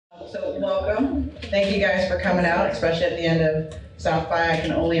So welcome. Thank you guys for coming out, especially at the end of South by. I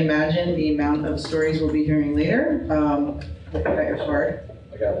can only imagine the amount of stories we'll be hearing later. I got your card.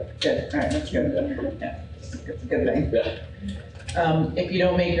 I got it. Good. All right, that's good. Yeah, it's a good thing. Yeah. If you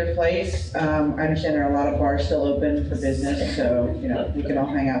don't make your flights, I understand there are a lot of bars still open for business, so we can all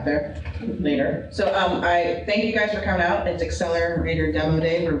hang out there later. So I thank you guys for coming out. It's Accelerator Demo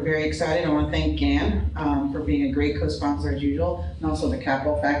Day. We're very excited. I want to thank GAN for being a great co-sponsor as usual, and also the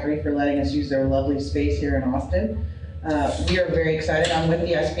Capital Factory for letting us use their lovely space here in Austin. We are very excited. I'm with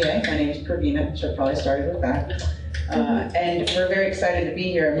the SBA. My name is Pravina. Should have probably started with that. And we're very excited to be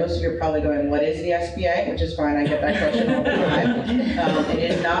here. Most of you are probably going, what is the SBA? Which is fine, I get that question all the time.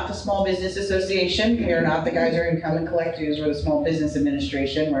 It is not the Small Business Association. We are not the guys who are going to come and collect dues. We're the Small Business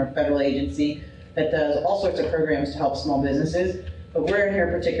Administration. We're a federal agency that does all sorts of programs to help small businesses. But we're in here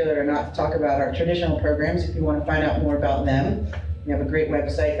in particular to not talk about our traditional programs. If you want to find out more about them, we have a great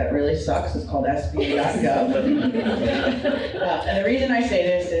website that really sucks. It's called sba.gov. And the reason I say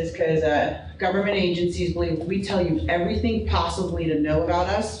this is because government agencies believe if we tell you everything possibly to know about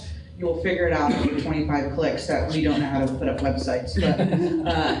us, you will figure it out in 25 clicks that we don't know how to put up websites. But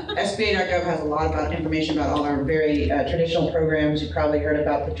sba.gov has a lot about information about all our very traditional programs. You've probably heard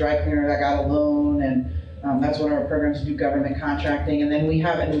about the dry cleaner that got a loan, and that's one of our programs to do government contracting. And then we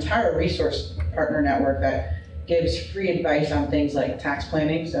have an entire resource partner network that gives free advice on things like tax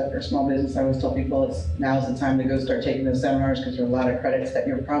planning. So if you're a small business, I always tell people now's the time to go start taking those seminars because there are a lot of credits that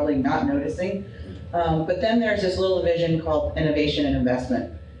you're probably not noticing. But then there's this little division called innovation and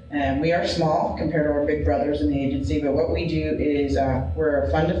investment. And we are small compared to our big brothers in the agency, but what we do is we're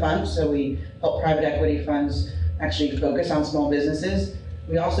a fund to fund, so we help private equity funds actually focus on small businesses.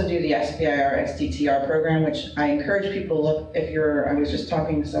 We also do the SBIR STTR program, which I encourage people to look, I was just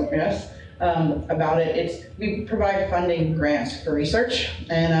talking to someone else about it. We provide funding grants for research,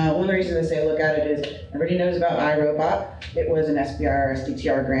 and one of the reasons I say look at it is everybody knows about iRobot. It was an SBIR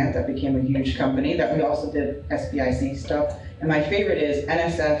STTR grant that became a huge company that we also did SBIC stuff. And my favorite is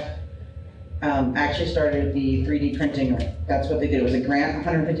NSF actually started the 3D printing. That's what they did. It was a grant,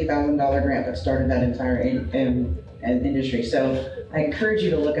 $150,000 grant that started that entire industry. So I encourage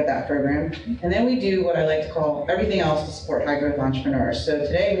you to look at that program. And then we do what I like to call everything else to support high growth entrepreneurs. So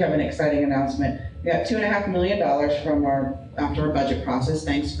today we have an exciting announcement. We got $2.5 million after our budget process,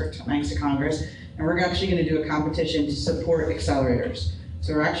 thanks to Congress. And we're actually going to do a competition to support accelerators.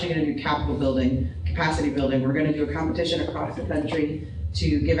 So we're actually going to do capital building, capacity building. We're going to do a competition across the country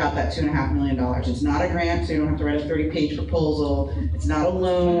to give out that $2.5 million. It's not a grant, so you don't have to write a 30-page proposal. It's not a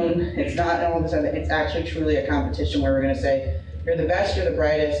loan. It's not all this other. It's actually truly a competition where we're going to say, you're the best, you're the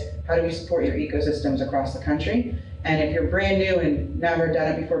brightest. How do we support your ecosystems across the country? And if you're brand new and never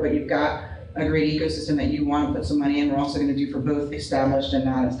done it before, but you've got a great ecosystem that you want to put some money in, we're also going to do for both established and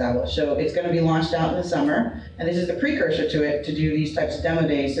non-established. So it's going to be launched out in the summer, and this is the precursor to it, to do these types of demo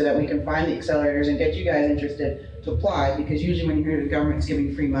days so that we can find the accelerators and get you guys interested to apply, because usually when you hear the government's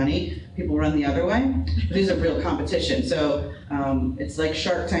giving free money, people run the other way. But this is a real competition. So it's like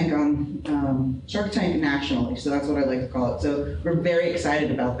Shark Tank nationally, so that's what I like to call it. So we're very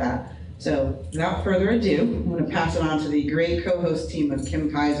excited about that. So without further ado, I'm going to pass it on to the great co-host team of Kim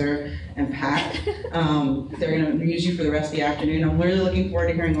Kaiser and Pat. They're going to use you for the rest of the afternoon. I'm really looking forward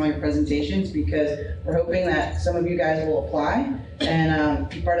to hearing all your presentations because we're hoping that some of you guys will apply and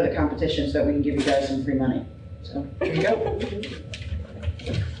be part of the competition so that we can give you guys some free money. So here you go.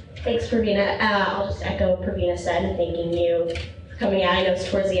 Thanks, Pravina. I'll just echo what Pravina said and thanking you for coming out. I know it's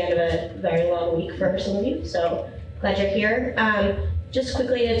towards the end of a very long week for some of you, so glad you're here. Just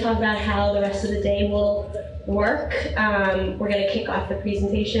quickly to talk about how the rest of the day will work. We're going to kick off the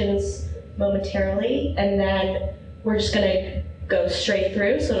presentations momentarily, and then we're just going to go straight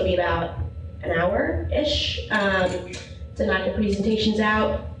through, so it'll be about an hour-ish to knock the presentations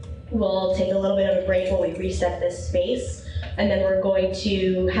out. We'll take a little bit of a break while we reset this space, and then we're going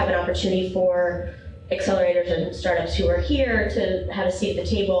to have an opportunity for accelerators and startups who are here to have a seat at the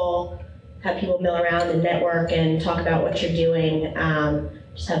table, have people mill around and network and talk about what you're doing.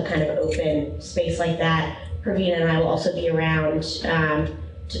 Just have kind of an open space like that. Pravina and I will also be around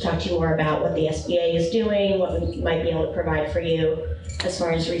to talk to you more about what the SBA is doing, what we might be able to provide for you as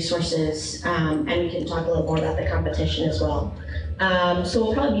far as resources, and we can talk a little more about the competition as well. So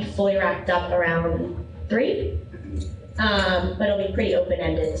we'll probably be fully wrapped up around 3, but it'll be pretty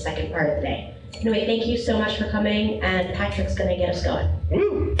open-ended the second part of the day. Anyway, thank you so much for coming, and Patrick's going to get us going.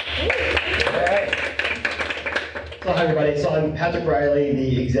 Woo! All right. So hi everybody, so I'm Patrick Riley,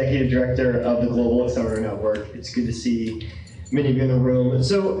 the Executive Director of the Global Accelerator Network. It's good to see many of you in the room.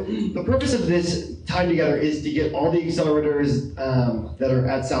 So the purpose of this time together is to get all the accelerators that are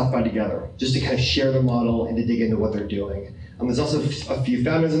at South by together, just to kind of share the model and to dig into what they're doing. There's also a few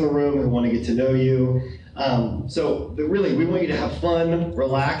founders in the room who want to get to know you. Really, we want you to have fun,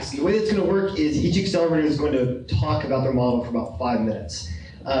 relax. The way that's going to work is each accelerator is going to talk about their model for about 5 minutes.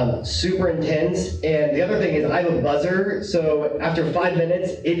 Super intense. And the other thing is I have a buzzer, so after 5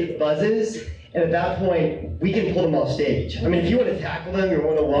 minutes, it buzzes. And at that point, we can pull them off stage. I mean, if you want to tackle them, you're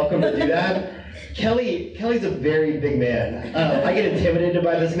more than welcome to do that. Kelly's a very big man. I get intimidated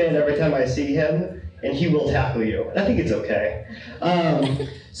by this man every time I see him, and he will tackle you. I think it's okay.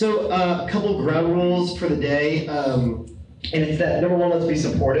 A couple ground rules for the day. And it's that, number one, let's be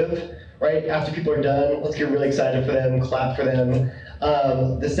supportive, right? After people are done, let's get really excited for them, clap for them.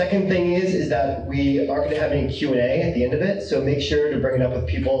 The second thing is that we aren't going to have any Q&A at the end of it, so make sure to bring it up with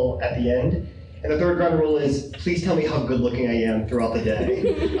people at the end. And the third ground rule is, please tell me how good looking I am throughout the day.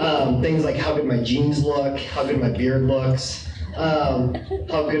 Things like how good my jeans look, how good my beard looks, how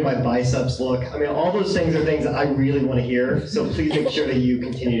good my biceps look. I mean, all those things are things that I really want to hear, so please make sure that you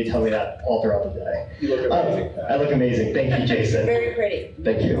continue to tell me that all throughout the day. You look amazing. I look amazing. Thank you, Jason. Very pretty.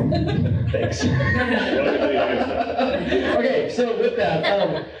 Thank you. Thanks. Okay, so with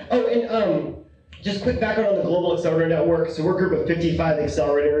that, just quick background on the Global Accelerator Network. So we're a group of 55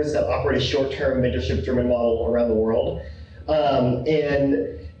 accelerators that operate a short-term mentorship-driven model around the world.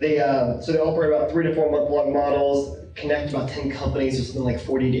 They operate about 3 to 4 month-long models, connect about 10 companies with something like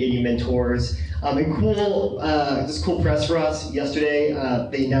 40 to 80 mentors. Just cool press for us. Yesterday,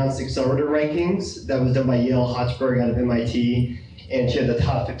 they announced accelerator rankings. That was done by Yale Hochberg out of MIT. And she had the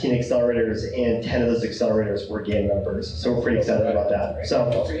top 15 accelerators, and 10 of those accelerators were GAIN members. So we're pretty excited about that.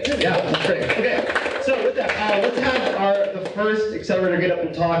 So, yeah, that's great. Okay, so with that, let's have the first accelerator get up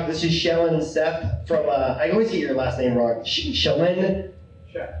and talk. This is Shellen Seth from, I always get your last name wrong. Shellen?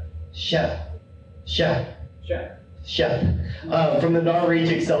 Chef. From the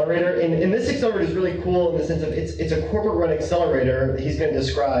Norwich Accelerator. And this accelerator is really cool in the sense of it's a corporate-run accelerator that he's going to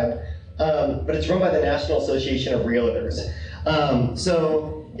describe, but it's run by the National Association of Realtors.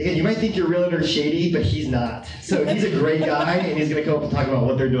 Again, you might think your realtor is shady, but he's not. So he's a great guy, and he's going to come up and talk about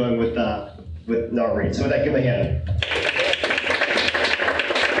what they're doing with Norwich. So with that, give him a hand.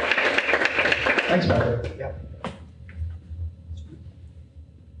 Thanks, Patrick. Yeah.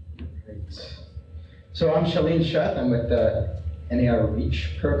 So I'm Shalene Sheth. I'm with the NAR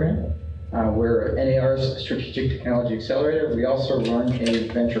REACH program. We're NAR's Strategic Technology Accelerator. We also run a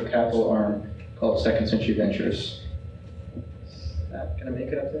venture capital arm called Second Century Ventures. Can I make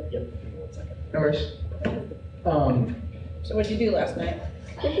it up there? Yep. Give me 1 second. No worries. So what did you do last night?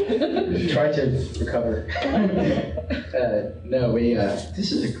 Try to recover.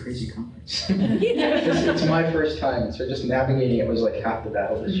 This is a crazy conference. It's my first time, so just navigating it was like half the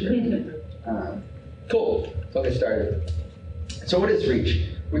battle this year. Cool, so I'll get started. So what is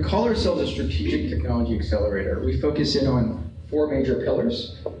REACH? We call ourselves a Strategic Technology Accelerator. We focus in on 4 major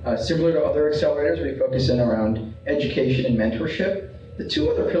pillars. Similar to other accelerators, we focus in around education and mentorship. The 2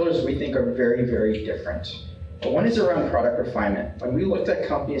 other pillars we think are very, very different. One is around product refinement. When we looked at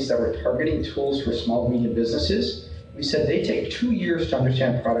companies that were targeting tools for small and medium businesses, we said they take 2 years to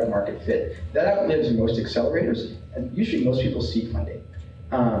understand product market fit. That outlives most accelerators, and usually most people seek funding.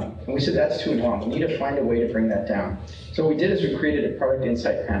 And we said that's too long. We need to find a way to bring that down. So what we did is we created a product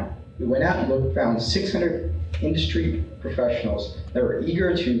insight panel. We went out and found 600 industry professionals that were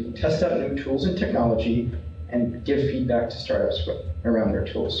eager to test out new tools and technology and give feedback to startups around their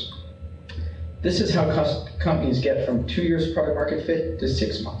tools. This is how companies get from 2 years product market fit to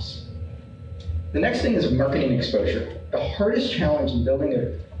 6 months. The next thing is marketing exposure. The hardest challenge in building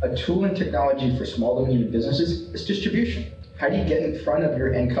a tool and technology for small to medium businesses is distribution. How do you get in front of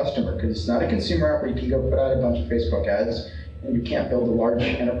your end customer? Because it's not a consumer app where you can go put out a bunch of Facebook ads and you can't build a large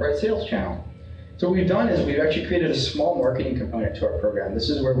enterprise sales channel. So what we've done is we've actually created a small marketing component to our program. This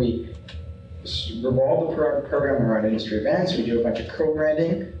is where we revolve the program around industry events. We do a bunch of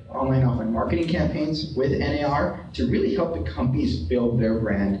co-branding, online, offline marketing campaigns with NAR to really help the companies build their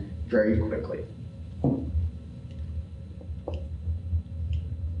brand very quickly. All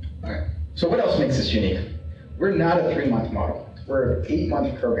right, so what else makes this unique? We're not a 3-month model. We're an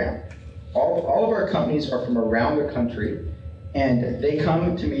 8-month program. All of our companies are from around the country, and they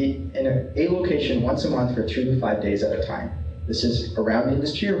come to meet in a location once a month for 2 to 5 days at a time. This is around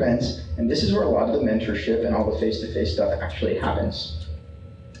industry events, and this is where a lot of the mentorship and all the face-to-face stuff actually happens.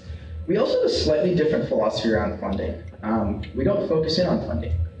 We also have a slightly different philosophy around funding. We don't focus in on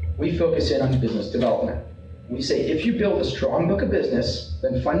funding. We focus in on business development. We say if you build a strong book of business,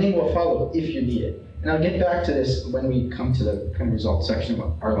 then funding will follow if you need it. And I'll get back to this when we come to the kind of results section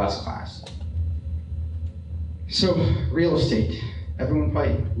of our last class. So, real estate. Everyone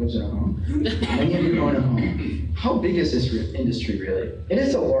probably lives in a home. Many of you own a home. How big is this industry really? It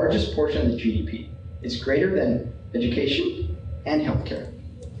is the largest portion of the GDP. It's greater than education and healthcare.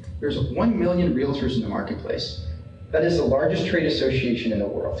 There's 1 million realtors in the marketplace. That is the largest trade association in the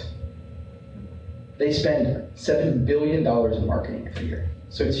world. They spend $7 billion in marketing every year.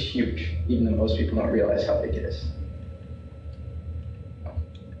 So it's huge, even though most people don't realize how big it is.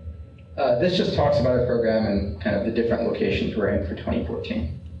 This just talks about our program and kind of the different locations we're in for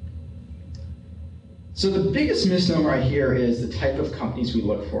 2014. So the biggest misnomer I hear is the type of companies we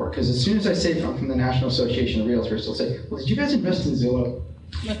look for. Because as soon as I say I'm from the National Association of Realtors, they'll say, well, did you guys invest in Zillow?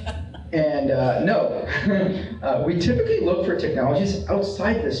 And no, we typically look for technologies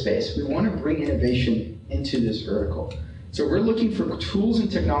outside this space. We want to bring innovation into this vertical. So we're looking for tools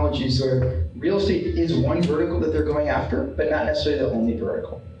and technologies where real estate is one vertical that they're going after, but not necessarily the only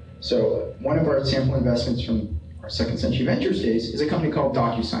vertical. So one of our sample investments from our Second Century Ventures days is a company called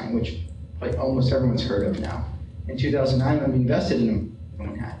DocuSign, which like almost everyone's heard of now. In 2009, when we invested in them, no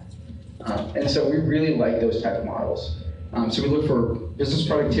one had. And so we really like those type of models. So we look for business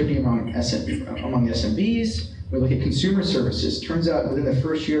productivity among SMBs. We look at consumer services. Turns out within the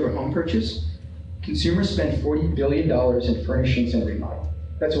first year of a home purchase, consumers spend $40 billion in furnishings and remodel.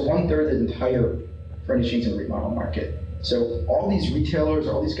 That's 1/3 of the entire furnishings and remodel market. So all these retailers,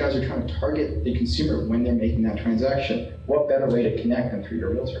 all these guys are trying to target the consumer when they're making that transaction. What better way to connect than through your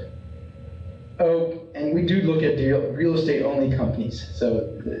realtor? Oh, and we do look at real estate only companies.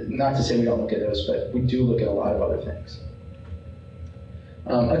 So not to say we don't look at those, but we do look at a lot of other things.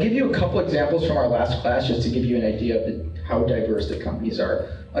 I'll give you a couple examples from our last class just to give you an idea of how diverse the companies are.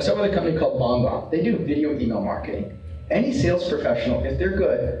 I start with a company called BombBomb. They do video email marketing. Any sales professional, if they're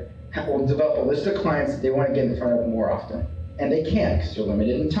good, will develop a list of clients that they want to get in front of more often. And they can because they're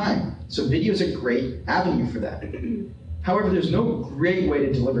limited in time. So video is a great avenue for that. However, there's no great way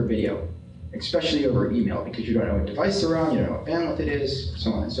to deliver video, especially over email, because you don't know what device they're on, you don't know what bandwidth it is,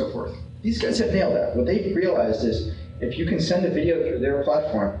 so on and so forth. These guys have nailed that. What they've realized is if you can send a video through their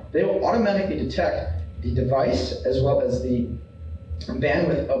platform, they will automatically detect the device as well as the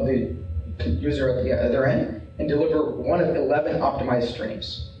bandwidth of the user at the other end and deliver one of 11 optimized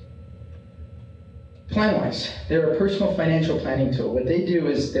streams. Planwise, they're a personal financial planning tool. What they do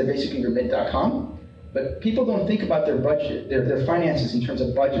is they're basically remit.com, but people don't think about their budget, their finances in terms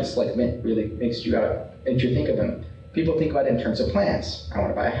of budgets like Mint really makes you think of them. People think about it in terms of plans. I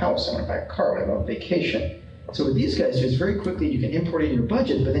want to buy a house, I want to buy a car, I want to go on vacation. So what these guys do is very quickly you can import it in your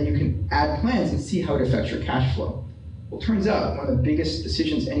budget, but then you can add plans and see how it affects your cash flow. Well, it turns out one of the biggest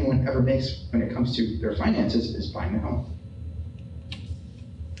decisions anyone ever makes when it comes to their finances is buying a home.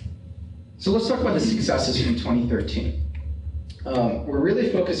 So let's talk about the successes from 2013. We're really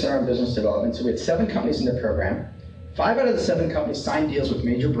focused on our business development. So we had 7 companies in the program. 5 out of the 7 companies signed deals with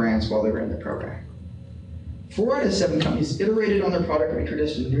major brands while they were in the program. 4 out of the 7 companies iterated on their product and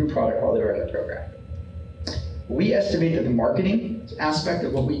introduced a new product while they were in the program. We estimate that the marketing aspect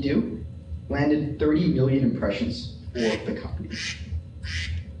of what we do landed 30 million impressions for the company.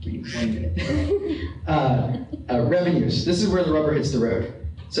 Give me 1 minute. Revenues. This is where the rubber hits the road.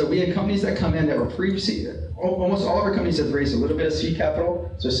 So we had companies that come in that were pre-seed. Almost all of our companies have raised a little bit of seed capital.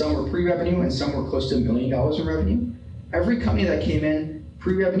 So some were pre-revenue and some were close to $1 million in revenue. Every company that came in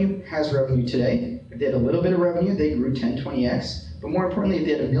pre-revenue has revenue today. If they had a little bit of revenue, they grew 10, 20x. But more importantly, if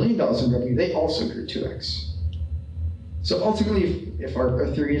they had $1 million in revenue, they also grew 2x. So ultimately, if our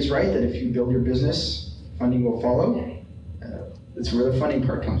theory is right, that if you build your business, funding will follow, that's where the funding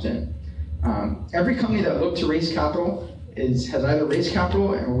part comes in. Every company that looked to raise capital has either raised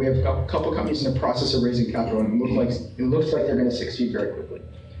capital, or we have a couple companies in the process of raising capital, and it looks like they're going to succeed very quickly.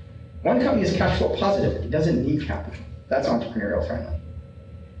 One company is cash flow positive. It doesn't need capital. That's entrepreneurial friendly.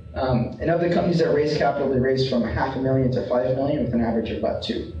 And of the companies that raise capital, they raise from $500,000 to $5 million with an average of about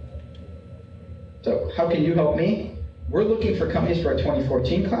 2. So how can you help me? We're looking for companies for our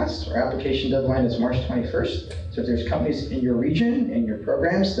 2014 class. Our application deadline is March 21st. So if there's companies in your region, in your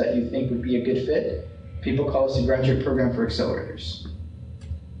programs that you think would be a good fit, people call us the graduate program for accelerators.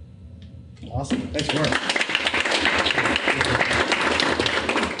 Awesome. Thanks, Mark.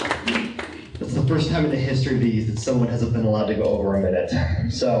 That's the first time in the history of these that someone hasn't been allowed to go over a minute.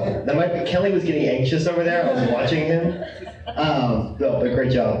 So that might be, Kelly was getting anxious over there. I was watching him. No, but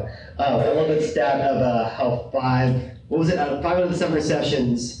great job. I love that stat of how 5 out of the 7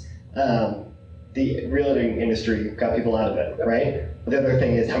 recessions, the realty industry got people out of it, right? But the other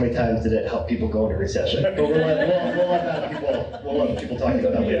thing is, how many times did it help people go into recession? But we'll let people talk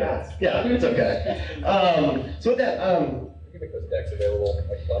about that later. Yeah, it's okay. So with that, make those decks available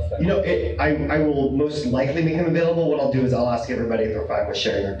like last time? You know, I will most likely make them available. What I'll do is I'll ask everybody if they're fine with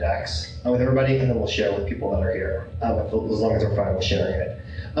sharing their decks with everybody, and then we'll share with people that are here, as long as they're fine with sharing it.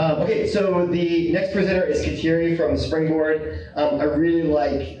 Okay, so the next presenter is Kateri from Springboard. I really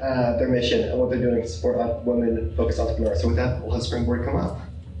like their mission and what they're doing to support women-focused entrepreneurs. So with that, we'll have Springboard come up.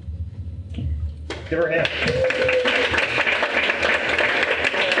 Give her a hand.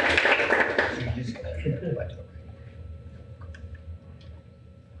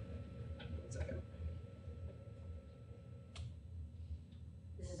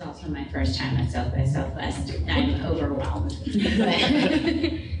 This is also my first time at South by Southwest. I'm overwhelmed.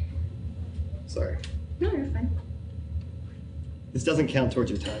 Sorry. No, you're fine. This doesn't count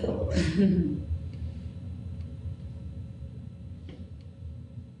towards your time, by the way.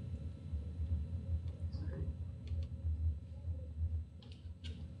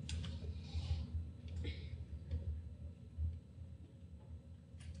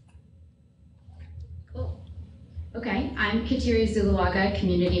 Cool. Okay, I'm Kateri Zuluaga,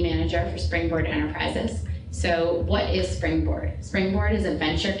 Community Manager for Springboard Enterprises. So what is Springboard? Springboard is a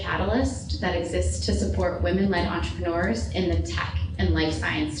venture catalyst that exists to support women-led entrepreneurs in the tech and life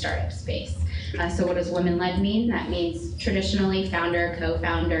science startup space. So what does women-led mean? That means traditionally founder,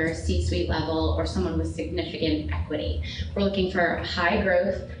 co-founder, C-suite level, or someone with significant equity. We're looking for high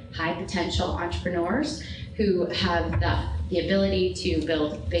growth, high potential entrepreneurs who have the ability to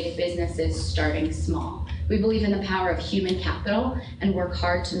build big businesses starting small. We believe in the power of human capital and work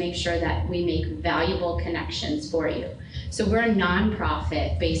hard to make sure that we make valuable connections for you. So we're a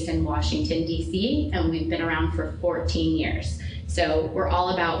nonprofit based in Washington, D.C., and we've been around for 14 years. So we're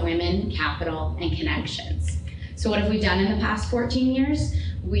all about women, capital, and connections. So what have we done in the past 14 years?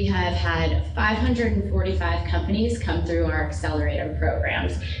 We have had 545 companies come through our accelerator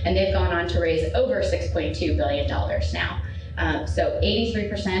programs, and they've gone on to raise over $6.2 billion now. So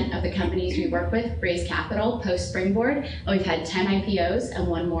 83% of the companies we work with raise capital post-Springboard, and we've had 10 IPOs and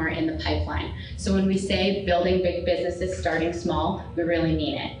one more in the pipeline. So when we say building big businesses starting small, we really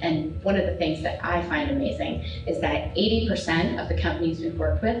mean it. And one of the things that I find amazing is that 80% of the companies we've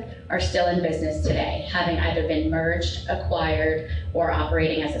worked with are still in business today, having either been merged, acquired, or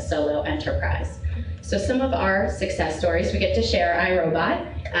operating as a solo enterprise. So some of our success stories we get to share iRobot,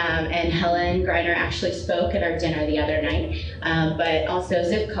 and Helen Greiner actually spoke at our dinner the other night, but also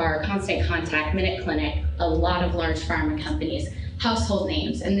Zipcar, Constant Contact, Minute Clinic, a lot of large pharma companies, household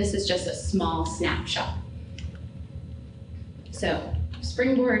names, and this is just a small snapshot. So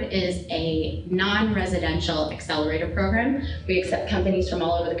Springboard is a non-residential accelerator program. We accept companies from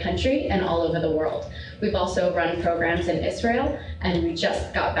all over the country and all over the world. We've also run programs in Israel, and we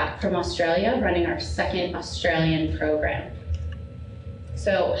just got back from Australia running our second Australian program.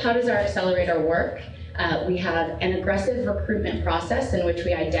 So how does our accelerator work? We have an aggressive recruitment process in which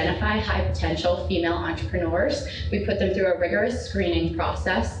we identify high potential female entrepreneurs. We put them through a rigorous screening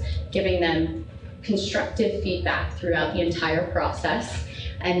process, giving them constructive feedback throughout the entire process.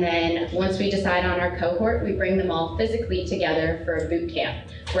 And then once we decide on our cohort, we bring them all physically together for a boot camp,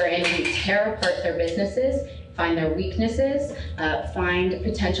 wherein we tear apart their businesses, find their weaknesses, find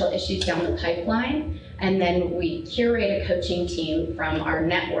potential issues down the pipeline, and then we curate a coaching team from our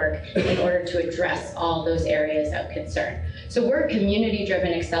network in order to address all those areas of concern. So we're a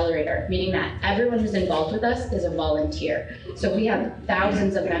community-driven accelerator, meaning that everyone who's involved with us is a volunteer. So we have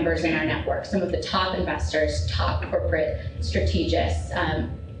thousands of members in our network, some of the top investors, top corporate strategists,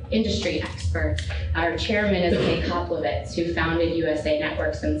 industry experts. Our chairman is Kay Koplovitz, who founded USA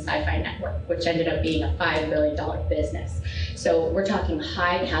Networks and Sci-Fi Network, which ended up being a $5 billion business. So we're talking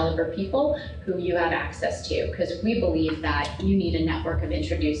high caliber people who you have access to, because we believe that you need a network of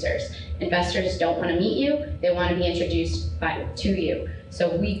introducers. Investors don't want to meet you, they want to be introduced to you.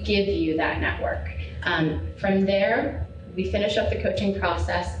 So we give you that network. From there, we finish up the coaching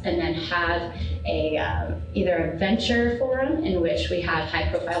process and then have either a venture forum in which we have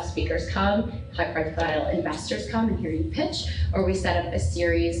high-profile speakers come, high-profile investors come and hear you pitch, or we set up a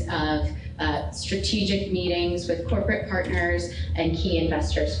series of strategic meetings with corporate partners and key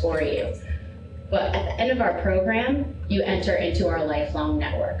investors for you. But at the end of our program, you enter into our lifelong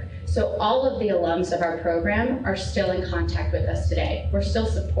network. So all of the alums of our program are still in contact with us today. We're still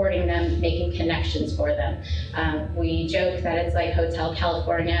supporting them, making connections for them. We joke that it's like Hotel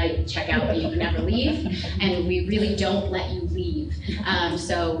California, you check out but you can never leave, and we really don't let you leave.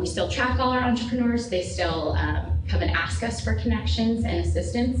 So we still track all our entrepreneurs. They still come and ask us for connections and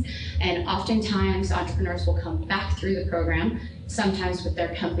assistance, and oftentimes entrepreneurs will come back through the program, sometimes with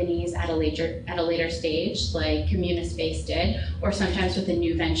their companies at a later stage, like Communispace did, or sometimes with a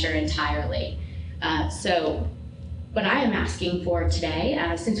new venture entirely. So What I am asking for today,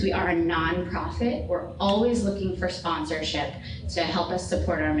 since we are a nonprofit, we're always looking for sponsorship to help us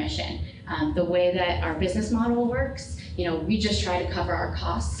support our mission. The way that our business model works, we just try to cover our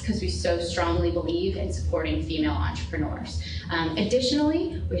costs because we so strongly believe in supporting female entrepreneurs.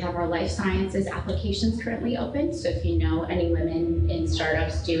 Additionally, we have our life sciences applications currently open. So if you know any women in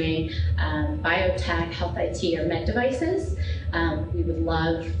startups doing biotech, health IT, or med devices, we would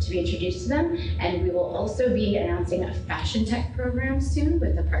love to be introduced to them. And we will also be announcing a fashion tech program soon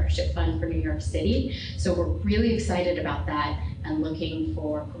with the Partnership Fund for New York City. So we're really excited about that and looking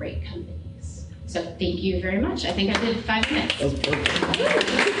for great companies. So thank you very much. I think I did 5 minutes. That was perfect.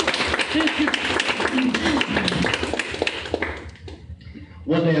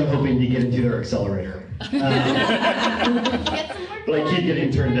 One day I'm hoping to get into their accelerator. But I keep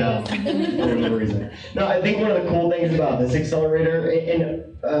getting turned down for whatever reason. No, I think one of the cool things about this accelerator,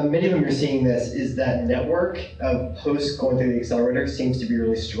 and many of them are seeing this, is that network of posts going through the accelerator seems to be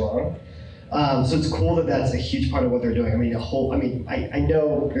really strong. So it's cool that that's a huge part of what they're doing. I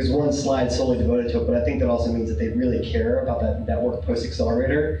know there's one slide solely devoted to it, but I think that also means that they really care about that network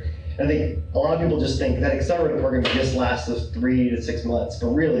post-accelerator. And I think a lot of people just think that accelerator program just lasts those 3 to 6 months, but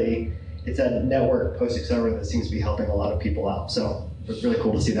really it's that network post-accelerator that seems to be helping a lot of people out. So it's really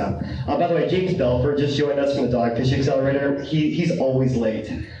cool to see that. By the way, James Belford just joined us from the Dogfish Accelerator. He's always late.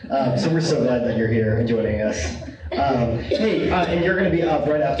 So we're so glad that you're here and joining us. Hey, and you're going to be up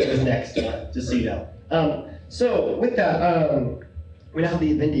right after this next one, just so you know. So with that, we now have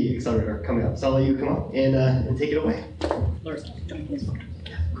the Vindy Accelerator coming up. So I'll let you come up and take it away.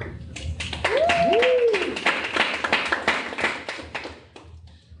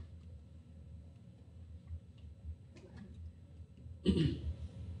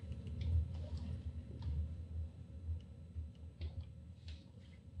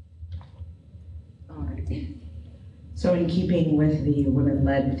 So in keeping with the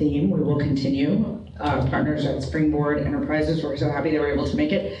women-led theme, we will continue. Our partners at Springboard Enterprises, we're so happy they were able to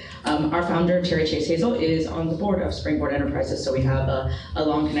make it. Our founder, Terry Chase Hazel, is on the board of Springboard Enterprises, so we have a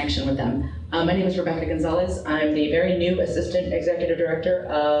long connection with them. My name is Rebecca Gonzalez. I'm the very new Assistant Executive Director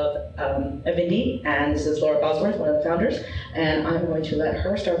of Vindy, and this is Laura Bosworth, one of the founders, and I'm going to let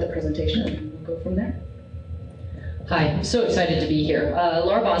her start the presentation, and we'll go from there. Hi, I'm so excited to be here.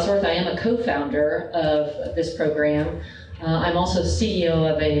 Laura Bosworth, I am a co-founder of this program. I'm also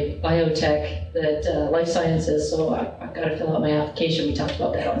CEO of a biotech that life sciences, so I've got to fill out my application. We talked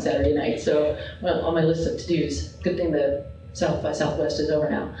about that on Saturday night, so on my list of to-dos. Good thing the South by Southwest is over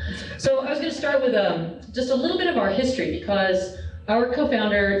now. So I was going to start with just a little bit of our history, because our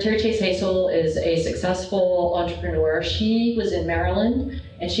co-founder, Terry Chase Hazel, is a successful entrepreneur. She was in Maryland,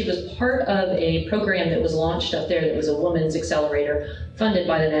 and she was part of a program that was launched up there that was a women's accelerator funded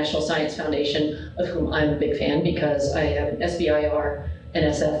by the National Science Foundation, of whom I'm a big fan because I have an SBIR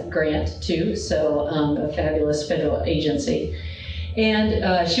NSF grant too, so a fabulous federal agency.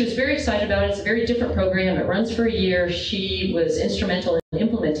 And she was very excited about it. It's a very different program. It runs for a year. She was instrumental in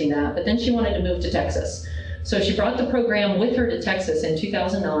implementing that, but then she wanted to move to Texas. So she brought the program with her to Texas in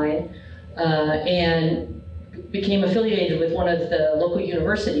 2009 and became affiliated with one of the local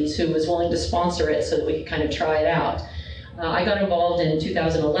universities who was willing to sponsor it so that we could kind of try it out. I got involved in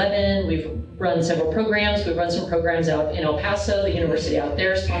 2011. We've run several programs. We've run some programs out in El Paso. The university out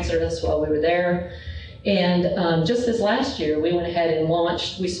there sponsored us while we were there. And just this last year, we went ahead and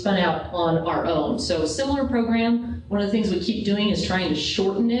we spun out on our own. So similar program. One of the things we keep doing is trying to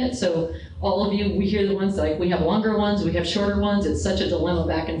shorten it. So all of you, we hear the ones like, we have longer ones, we have shorter ones. It's such a dilemma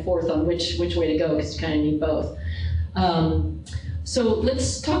back and forth on which way to go, because you kind of need both. So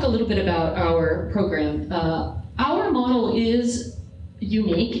let's talk a little bit about our program. Our model is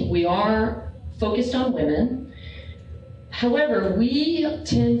unique. We are focused on women. However, we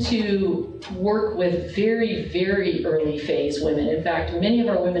tend to work with very, very early phase women. In fact, many of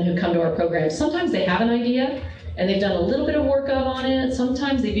our women who come to our program, sometimes they have an idea and they've done a little bit of work on it.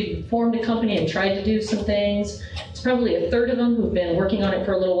 Sometimes they've even formed a company and tried to do some things. It's probably a third of them who've been working on it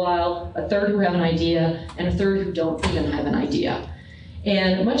for a little while, a third who have an idea, and a third who don't even have an idea.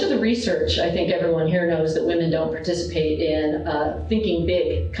 And much of the research, I think everyone here knows that women don't participate in thinking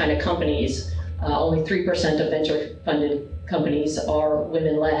big kind of companies. Only 3% of venture-funded companies are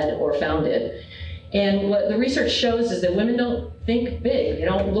women-led or founded. And what the research shows is that women don't think big. They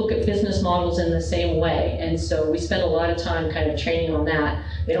don't look at business models in the same way. And so we spend a lot of time kind of training on that.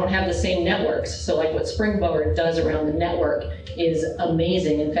 They don't have the same networks. So like what Springboard does around the network is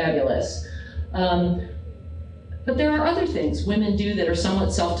amazing and fabulous. But there are other things women do that are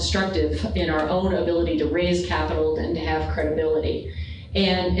somewhat self-destructive in our own ability to raise capital and to have credibility.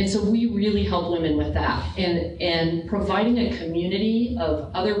 And so we really help women with that, and providing a community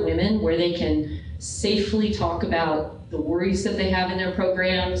of other women where they can safely talk about the worries that they have in their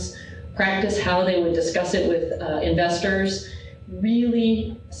programs, practice how they would discuss it with investors,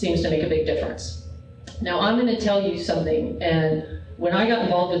 really seems to make a big difference. Now I'm going to tell you something, and when I got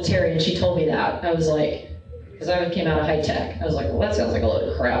involved with Terry and she told me that, I was like, because I came out of high tech, I was like, well, that sounds like a load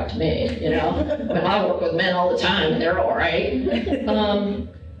of crap to me, you know? But I work with men all the time and they're all right.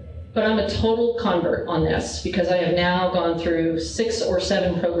 But I'm a total convert on this because I have now gone through 6 or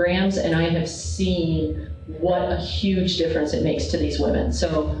 7 programs and I have seen what a huge difference it makes to these women.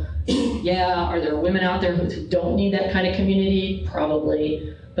 So yeah, are there women out there who don't need that kind of community?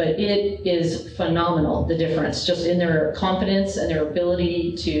 Probably, but it is phenomenal, the difference, just in their confidence and their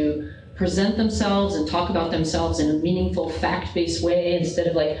ability to present themselves and talk about themselves in a meaningful, fact-based way instead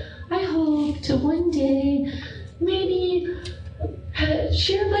of like, I hope to one day maybe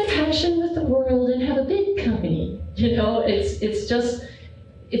share my passion with the world and have a big company. You know, it's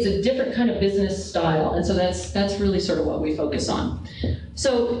a different kind of business style, and so that's really sort of what we focus on.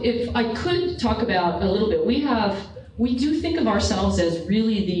 So if I could talk about a little bit, we do think of ourselves as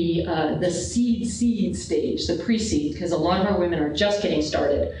really the seed stage, the pre-seed, because a lot of our women are just getting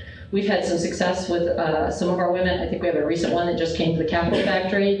started. We've had some success with some of our women. I think we have a recent one that just came to the Capital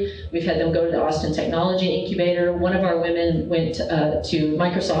Factory. We've had them go to the Austin Technology Incubator. One of our women went to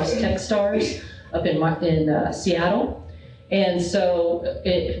Microsoft's TechStars up in Seattle. And so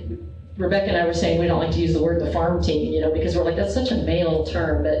Rebecca and I were saying we don't like to use the word the farm team, you know, because we're like, that's such a male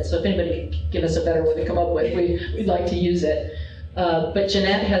term. But so if anybody could give us a better one to come up with, we'd like to use it. But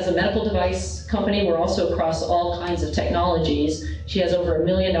Jeanette has a medical device company. We're also across all kinds of technologies. She has over $1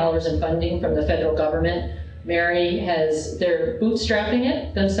 million in funding from the federal government. Mary they're bootstrapping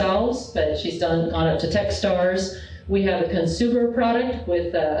it themselves, but she's gone up to TechStars. We have a consumer product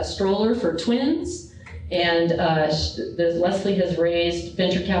with a stroller for twins. And Leslie has raised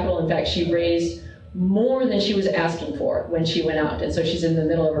venture capital. In fact, she raised more than she was asking for when she went out. And so she's in the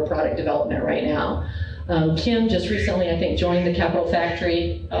middle of her product development right now. Kim just recently, I think, joined the Capital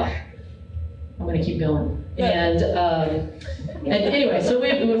Factory. I'm going to keep going. And anyway, so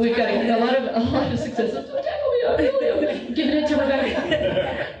we've got a lot of success. I'm giving it to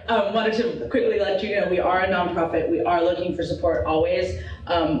Rebecca. Wanted to quickly let you know we are a nonprofit. We are looking for support always.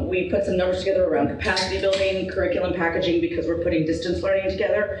 We put some numbers together around capacity building, curriculum packaging, because we're putting distance learning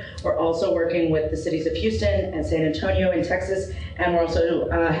together. We're also working with the cities of Houston and San Antonio in Texas, and we're also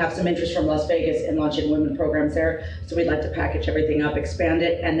have some interest from Las Vegas in launching women programs there. So we'd like to package everything up, expand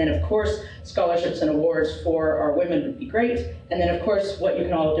it, and then of course scholarships and awards for our women would be great. And then of course what you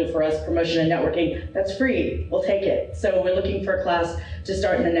can all do for us, promotion and networking, that's free. We'll take it. So we're looking for a class to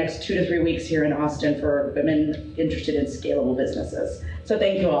start in the next 2 to 3 weeks here in Austin for women interested in scalable businesses. So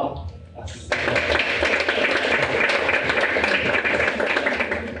thank you all.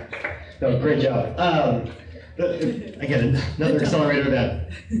 No, great job. Again, another accelerator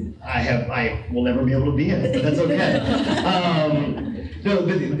that I will never be able to be in, but that's okay. No,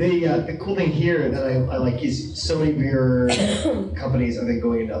 but the cool thing here that I like is so many of your companies are then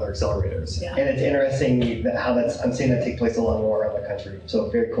going into other accelerators. Yeah. And it's interesting that I'm seeing that take place a lot more around the country. So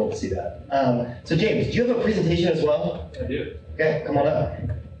very cool to see that. So James, do you have a presentation as well? I do. Okay, come on up.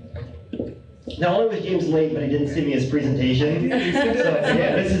 Not only was James late, but he didn't send me his presentation. So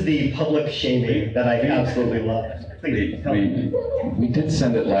yeah, this is the public shaming that I absolutely love. We did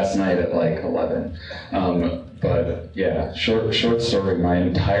send it last night at like 11. But yeah, short story, my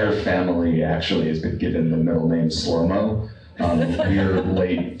entire family actually has been given the middle name Slow-Mo. We're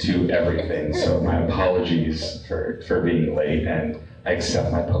late to everything, so my apologies for being late, and I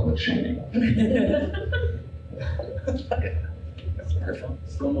accept my public shaming.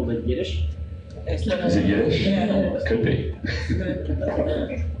 Slow-Mo like Yiddish? Is it Yiddish? Yeah. Could be.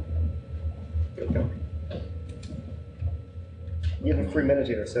 You have a free minute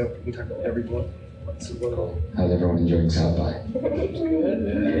here, so we can talk about whatever you want. How's everyone enjoying South by?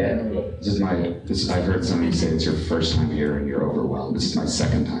 Yeah. I've heard some of you say it's your first time here and you're overwhelmed. This is my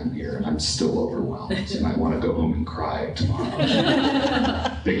second time here and I'm still overwhelmed. And I want to go home and cry tomorrow.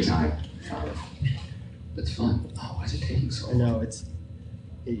 Big time. It's fun. Oh, why is it taking so long? I know,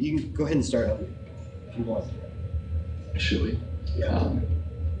 you can go ahead and start if you want. Should we? Yeah.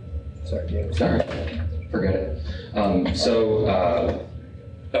 Sorry, James. Sorry. Forget it. Oh,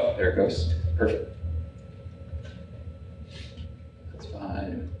 there it goes. Perfect. That's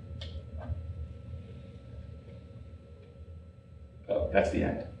fine. Oh, that's the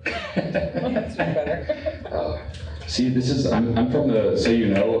end. That's better. See, I'm from so you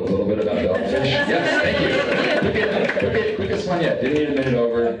know a little bit about Dogfish. Yes, thank you. Quickest one yet. Didn't need a minute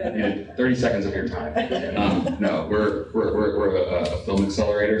over. Needed 30 seconds of your time. No, we're a film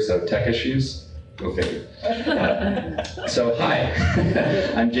accelerator, so tech issues, go figure. So hi,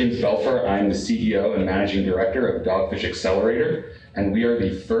 I'm James Belfer. I'm the CEO and Managing Director of Dogfish Accelerator, and we are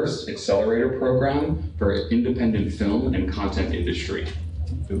the first accelerator program for independent film and content industry.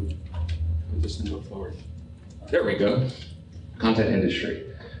 Ooh, move this thing forward. There we go. Content industry.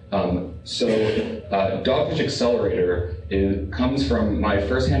 Dogfish Accelerator comes from my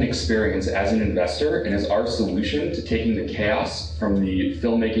firsthand experience as an investor and is our solution to taking the chaos from the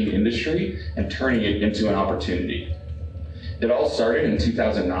filmmaking industry and turning it into an opportunity. It all started in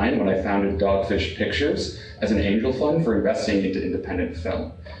 2009 when I founded Dogfish Pictures as an angel fund for investing into independent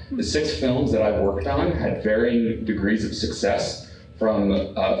film. The 6 films that I've worked on had varying degrees of success,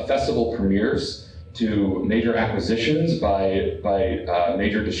 from festival premieres to major acquisitions by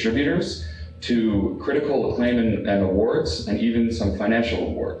major distributors, to critical acclaim and awards, and even some financial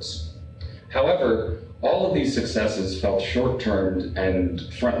awards. However, all of these successes felt short-term and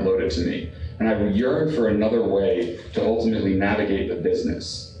front-loaded to me, and I yearned for another way to ultimately navigate the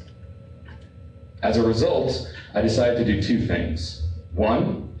business. As a result, I decided to do 2 things.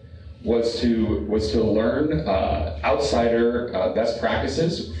 One was to learn outsider best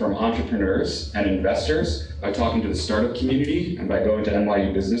practices from entrepreneurs and investors by talking to the startup community and by going to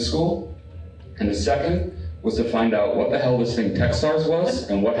NYU Business School. And the second was to find out what the hell this thing Techstars was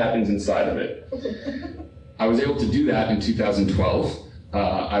and what happens inside of it. I was able to do that in 2012.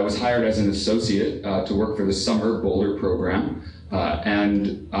 I was hired as an associate to work for the summer Boulder program,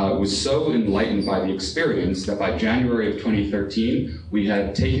 and was so enlightened by the experience that by January of 2013, we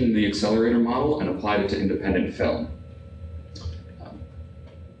had taken the accelerator model and applied it to independent film.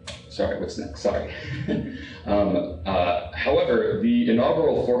 Sorry, what's next? Sorry. However, the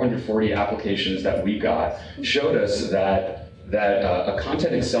inaugural 440 applications that we got showed us that a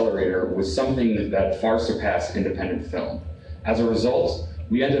content accelerator was something that far surpassed independent film. As a result,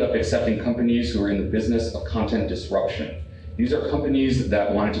 we ended up accepting companies who were in the business of content disruption. These are companies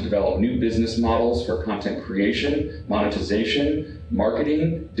that wanted to develop new business models for content creation, monetization,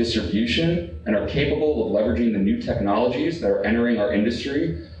 marketing, distribution, and are capable of leveraging the new technologies that are entering our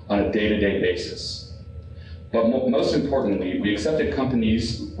industry on a day-to-day basis. But most importantly, we accepted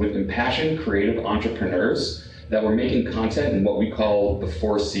companies with impassioned creative entrepreneurs that were making content in what we call the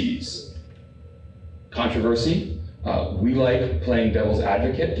 4 C's. Controversy. We like playing devil's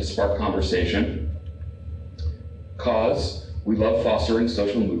advocate to spark conversation. Cause. We love fostering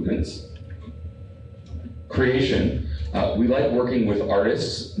social movements. Creation. We like working with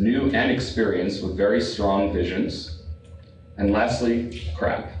artists, new and experienced, with very strong visions. And lastly,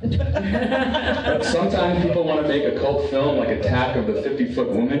 crap. Sometimes people want to make a cult film like Attack of the 50-Foot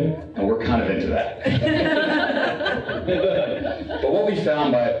Woman, and we're kind of into that. But what we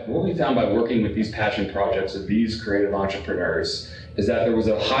found by working with these passion projects of these creative entrepreneurs is that there was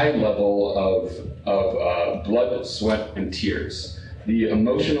a high level of blood, sweat, and tears. The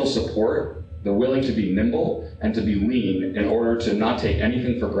emotional support, the willing to be nimble and to be lean in order to not take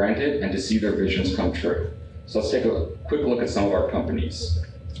anything for granted and to see their visions come true. So let's take a quick look at some of our companies.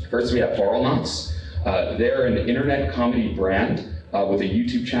 First, we have Barrelnuts. They're an internet comedy brand with a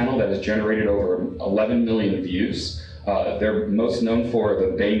YouTube channel that has generated over 11 million views. They're most known for the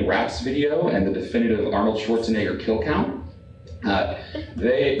Bane Raps video and the definitive Arnold Schwarzenegger kill count.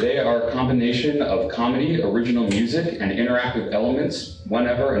 They are a combination of comedy, original music, and interactive elements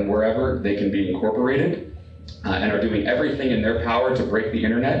whenever and wherever they can be incorporated, and are doing everything in their power to break the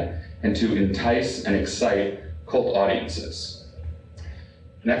internet and to entice and excite cult audiences.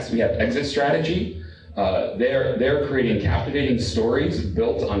 Next, we have Exit Strategy. They're creating captivating stories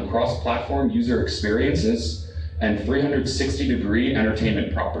built on cross-platform user experiences and 360-degree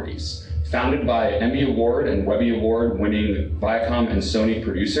entertainment properties. Founded by Emmy Award and Webby Award winning Viacom and Sony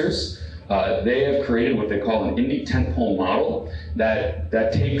producers, they have created what they call an indie tentpole model that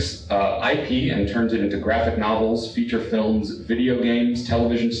takes IP and turns it into graphic novels, feature films, video games,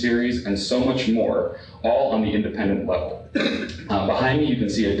 television series, and so much more, all on the independent level. Behind me, you can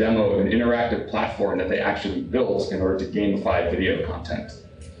see a demo of an interactive platform that they actually built in order to gamify video content.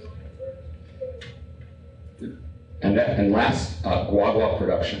 And last, Guagua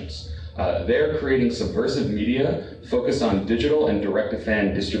Productions. They're creating subversive media focused on digital and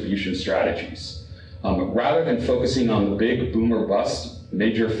direct-to-fan distribution strategies. Rather than focusing on the big boom or bust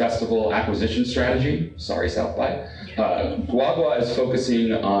major festival acquisition strategy, sorry South by, Guagua is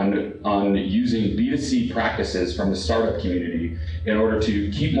focusing on using B2C practices from the startup community in order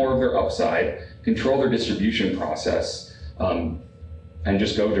to keep more of their upside, control their distribution process, and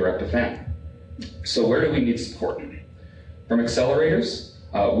just go direct to fan. So where do we need support? From accelerators,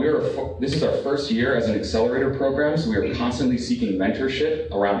 this is our first year as an accelerator program, so we are constantly seeking mentorship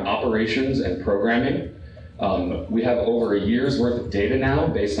around operations and programming. We have over a year's worth of data now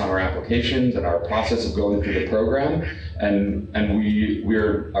based on our applications and our process of going through the program, and we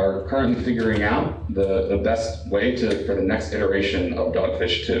are currently figuring out the best way for the next iteration of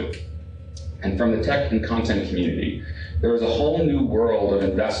Dogfish 2. And from the tech and content community, there is a whole new world of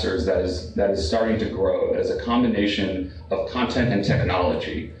investors that is starting to grow as a combination of content and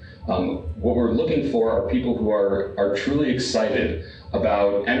technology. What we're looking for are people who are truly excited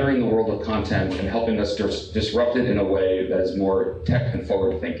about entering the world of content and helping us disrupt it in a way that is more tech and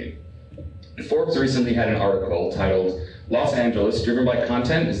forward thinking. Forbes recently had an article titled, "Los Angeles, driven by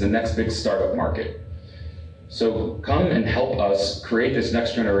content, is the next big startup market." So come and help us create this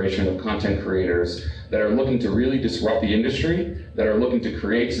next generation of content creators that are looking to really disrupt the industry, that are looking to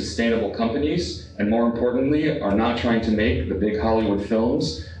create sustainable companies, and more importantly, are not trying to make the big Hollywood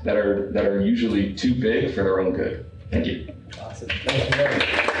films that are usually too big for their own good. Thank you. Awesome. Thank you very much.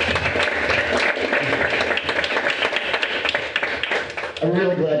 I'm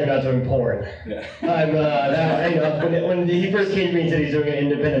really glad you're not doing porn. Yeah. When he first came to me and said he's doing an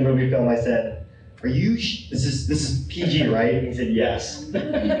independent movie film, I said, "Are you? This is PG, right?" He said, "Yes."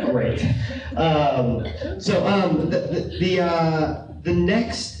 Great. The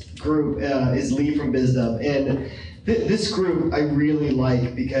next group is Lee from Bizdom, and this group I really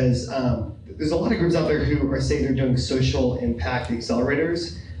like because there's a lot of groups out there who are saying they're doing social impact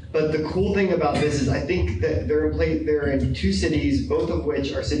accelerators. But the cool thing about this is I think that they're in 2 cities, both of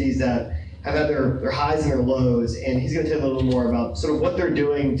which are cities that have had their highs and their lows, and he's going to tell you a little more about sort of what they're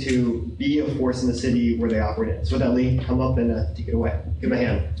doing to be a force in the city where they operate in. So with that, Lee, come up and take it away. Give him a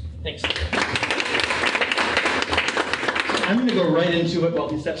hand. Thanks. I'm going to go right into it while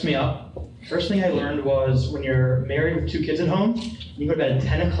he sets me up. First thing I learned was when you're married with 2 kids at home, you go to bed at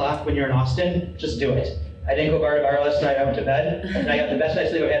 10 o'clock when you're in Austin, just do it. I didn't go bar to bar last night, I went to bed, and I got the best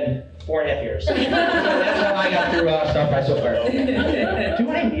night's sleep I've had in 4.5 years. That's how I got through South by so far. Do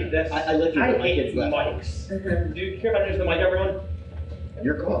I need this? I live here, I but my hate kids left. mics. Do you care if I use the mic, everyone?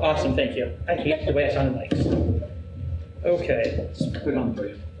 You're cool. Awesome, thank you. I hate the way I sound in mics. Okay. Put it on for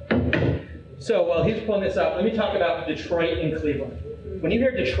you. So while he's pulling this up, let me talk about Detroit and Cleveland. When you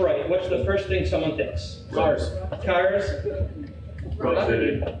hear Detroit, what's the first thing someone thinks? Cars. Cars?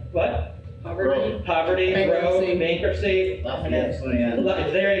 What? Poverty, growth, bankruptcy.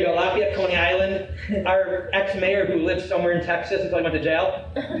 There you go, Lafayette, Coney Island. Our ex-mayor who lived somewhere in Texas until he went to jail.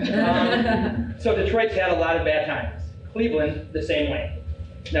 So Detroit's had a lot of bad times. Cleveland, the same way.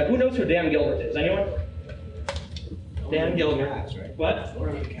 Now, who knows who Dan Gilbert is? Anyone? Dan Gilbert. What?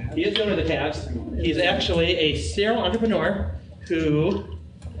 He is known as the Cavs. He's actually a serial entrepreneur who,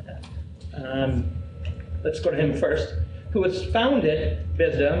 let's go to him first, who has founded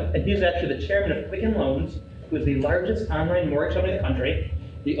Bizdom, and he's actually the chairman of Quicken Loans, who is the largest online mortgage company in the country,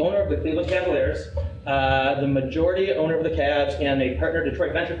 the owner of the Cleveland Cavaliers, the majority owner of the Cavs, and a partner of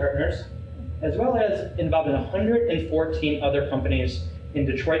Detroit Venture Partners, as well as involved in 114 other companies in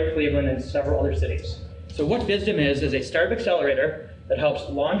Detroit, Cleveland, and several other cities. So what Bizdom is a startup accelerator that helps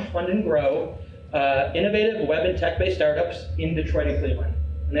launch, fund, and grow innovative web and tech-based startups in Detroit and Cleveland.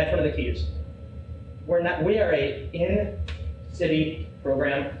 And that's one of the keys. We are a in-city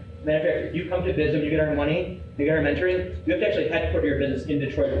program. Matter of fact, if you come to Bizdom, you get our money, you get our mentoring, you have to actually headquarter your business in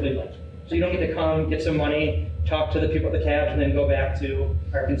Detroit or Cleveland. So you don't get to come, get some money, talk to the people at the Cavs, and then go back to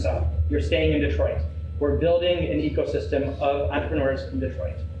Arkansas. You're staying in Detroit. We're building an ecosystem of entrepreneurs in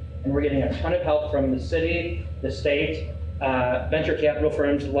Detroit. And we're getting a ton of help from the city, the state, venture capital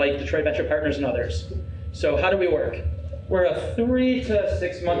firms like Detroit Venture Partners and others. So how do we work? We're a 3 to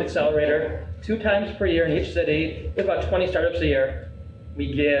 6 month accelerator, 2 times per year in each city, with about 20 startups a year.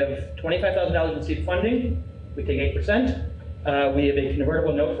 We give $25,000 in seed funding. We take 8%. We have a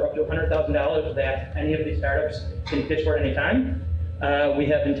convertible note for up to $100,000 that any of these startups can pitch for at any time. We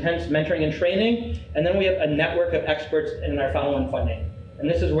have intense mentoring and training, and then we have a network of experts in our follow-on funding. And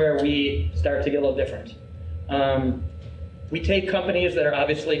this is where we start to get a little different. We take companies that are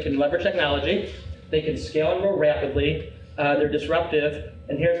obviously can leverage technology, they can scale and grow rapidly, they're disruptive,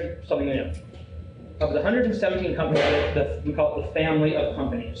 and here's something new. Of the 117 companies that we call it the family of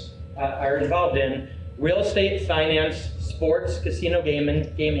companies are involved in real estate, finance, sports, casino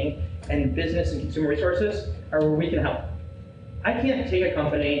gaming, and business and consumer resources are where we can help. I can't take a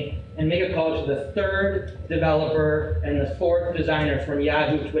company and make a call to the 3rd developer and the 4th designer from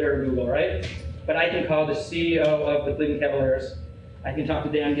Yahoo, Twitter, or Google, right? But I can call the CEO of the Cleveland Cavaliers. I can talk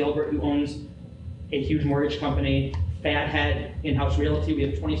to Dan Gilbert, who owns a huge mortgage company, Fathead, in-house realty. We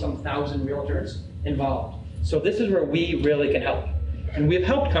have 20-some thousand realtors involved. So this is where we really can help. And we've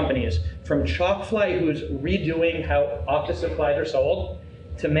helped companies from Chalkfly, who's redoing how office supplies are sold,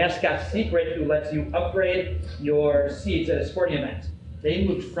 to Mascot Secret, who lets you upgrade your seats at a sporting event. They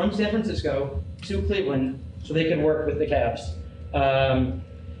moved from San Francisco to Cleveland so they can work with the Cavs.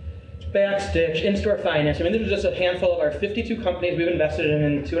 Backstitch, in-store finance. I mean, this is just a handful of our 52 companies we've invested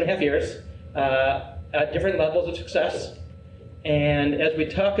in 2.5 years at different levels of success. And as we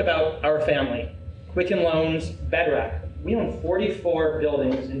talk about our family, Quicken Loans, Bedrock, we own 44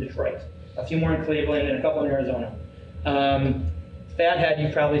 buildings in Detroit, a few more in Cleveland and a couple in Arizona. Fathead,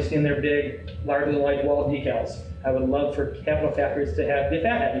 you've probably seen their big, larger-than-life wall decals. I would love for Capital Factories to have the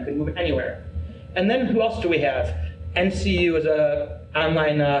Fathead. You could move it anywhere. And then who else do we have? NCU is an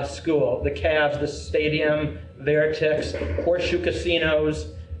online school. The Cavs, the Stadium, Veritix, Horseshoe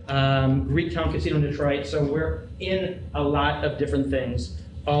Casinos, Greektown Casino in Detroit. So we're in a lot of different things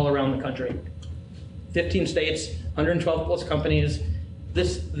all around the country. 15 states, 112 plus companies.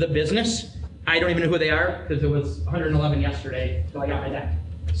 The business, I don't even know who they are because it was 111 yesterday until I got my deck.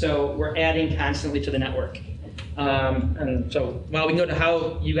 So we're adding constantly to the network. And so while we can go to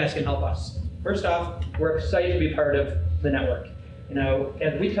how you guys can help us. First off, we're excited to be part of the network. You know,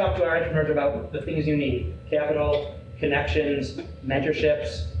 as we talk to our entrepreneurs about the things you need, capital, connections,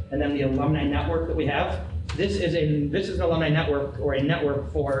 mentorships, and then the alumni network that we have, this is an alumni network or a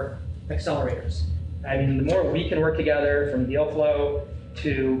network for accelerators. I mean, the more we can work together from deal flow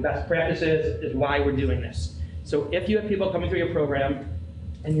to best practices is why we're doing this. So if you have people coming through your program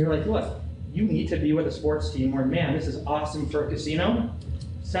and you're like, look, you need to be with a sports team, or man, this is awesome for a casino,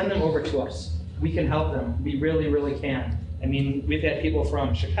 send them over to us. We can help them. We really, really can. I mean, we've had people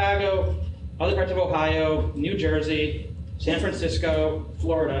from Chicago, other parts of Ohio, New Jersey, San Francisco,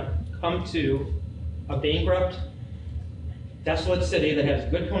 Florida, come to a bankrupt, desolate city that has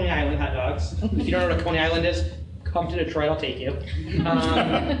good Coney Island hot dogs. If you don't know what Coney Island is, come to Detroit, I'll take you.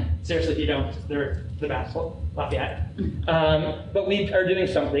 Seriously, if you don't, they're the best. Lafayette. But we are doing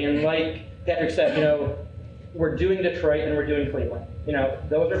something, and like Patrick said, you know, we're doing Detroit and we're doing Cleveland. You know,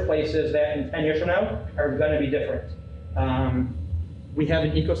 those are places that in 10 years from now are going to be different. We have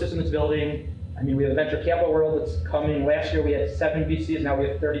an ecosystem that's building. I mean, we have a venture capital world that's coming. Last year we had 7 VCs, now we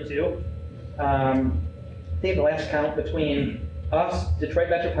have 32. I think the last count between us, Detroit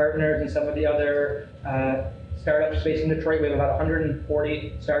Venture Partners, and some of the other startups based in Detroit, we have about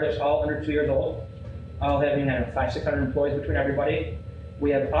 140 startups, all under 2 years old, all having, I don't know, 500-600 employees between everybody. We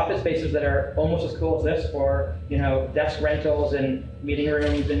have office spaces that are almost as cool as this for, you know, desk rentals and meeting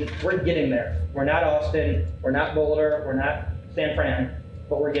rooms, and we're getting there. We're not Austin, we're not Boulder, we're not San Fran,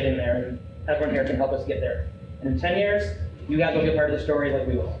 but we're getting there, and everyone here can help us get there. And in 10 years, you guys will be a part of the story like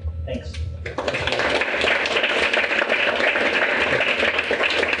we will. Thanks.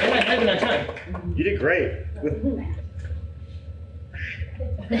 And I'm having on time. You did great.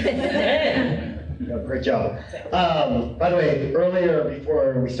 Great job. By the way, earlier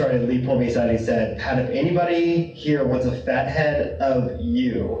before we started, Lee pulled me aside and he said, Pat, if anybody here wants a fat head of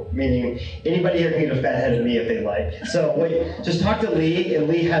you, meaning anybody here can get a fat head of me if they like. So wait, just talk to Lee, and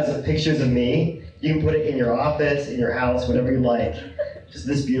Lee has pictures of me. You can put it in your office, in your house, whatever you like. Just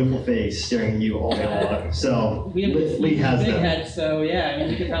this beautiful face staring at you all day long. So Lee has big them. head, so yeah, I mean,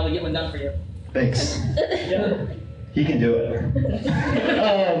 we could probably get one done for you. Thanks. Yeah. He can do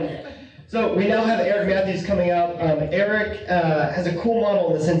it. So we now have Eric Matthews coming up. Eric has a cool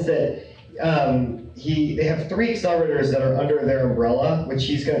model in the sense that they have 3 accelerators that are under their umbrella, which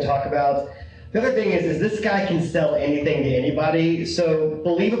he's going to talk about. The other thing is this guy can sell anything to anybody, so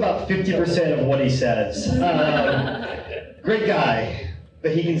believe about 50% of what he says. Great guy,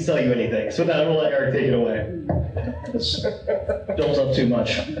 but he can sell you anything. So with that, I'm going to let Eric take it away. It's built up too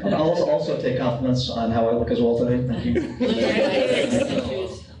much. I'll also take compliments on how I look as well today. Thank you.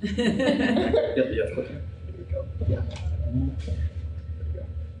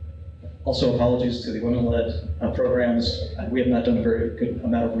 Also, apologies to the women-led programs. We have not done a very good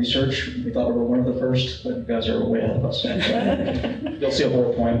amount of research. We thought we were one of the first, but you guys are way ahead of us. You'll see a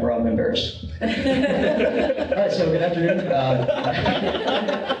bullet point where I'm embarrassed. All right, so good afternoon.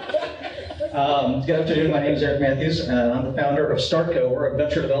 Good afternoon, my name is Eric Matthews, and I'm the founder of StartCo. We're a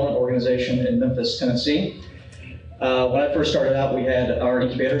venture development organization in Memphis, Tennessee. When I first started out, we had our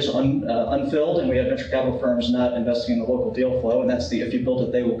incubators unfilled, and we had venture capital firms not investing in the local deal flow, and that's the if you build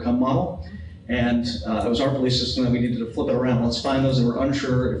it, they will come model. And it was our belief system that we needed to flip it around. Let's find those that were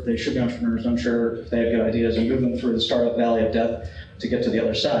unsure if they should be entrepreneurs, unsure if they had good ideas, and move them through the startup valley of death to get to the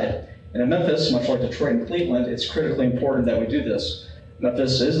other side. And in Memphis, much like Detroit and Cleveland, it's critically important that we do this.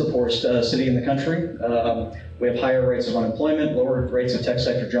 Memphis is the poorest city in the country. We have higher rates of unemployment, lower rates of tech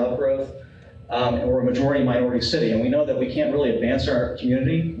sector job growth. and we're a majority minority city, and we know that we can't really advance our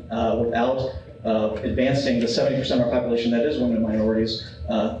community without advancing the 70% of our population that is women and minorities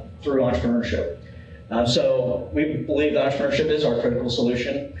through entrepreneurship. So we believe that entrepreneurship is our critical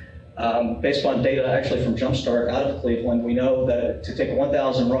solution. Based on data actually from Jumpstart out of Cleveland, we know that to take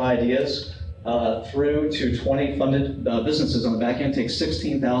 1,000 raw ideas through to 20 funded businesses on the back end takes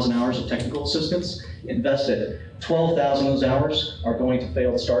 16,000 hours of technical assistance invested. 12,000 of those hours are going to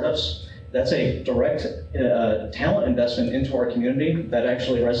failed startups. That's a direct talent investment into our community that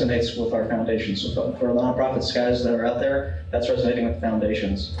actually resonates with our foundations. So for the nonprofits guys that are out there, that's resonating with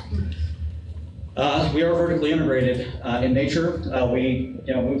foundations. We are vertically integrated in nature. We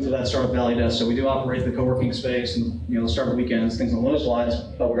move through that startup valley desk, so we do operate the co-working space and the startup weekends, things along those lines,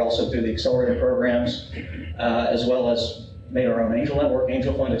 but we also do the accelerator programs, as well as made our own angel network,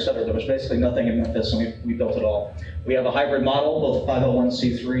 angel fund, et cetera. There was basically nothing in Memphis, and we built it all. We have a hybrid model, both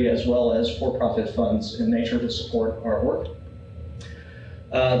 501c3 as well as for-profit funds in nature to support our work.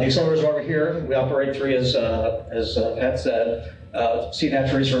 The accelerators are over here. We operate three, as Pat said. Seed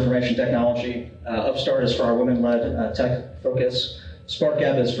Hatcheries for information technology. Upstart is for our women-led tech focus.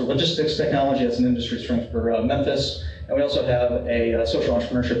 SparkGap is for logistics technology. That's an industry strength for Memphis. And we also have a social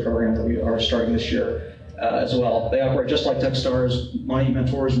entrepreneurship program that we are starting this year as well. They operate just like Techstars, Money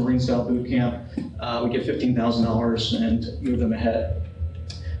Mentors, Marine Style Boot Camp. We give $15,000 and move them ahead.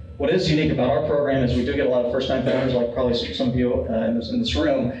 What is unique about our program is we do get a lot of first-time founders, like probably some of you in this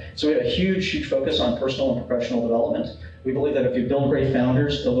room. So we have a huge focus on personal and professional development. We believe that if you build great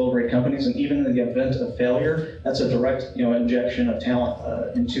founders, they'll build great companies, and even in the event of failure, that's a direct injection of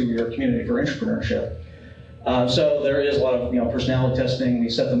talent into your community for entrepreneurship. So there is a lot of personality testing. We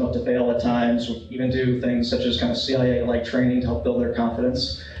set them up to fail at times. We even do things such as kind of CIA-like training to help build their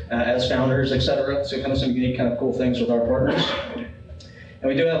confidence as founders, et cetera. So kind of some unique kind of cool things with our partners. And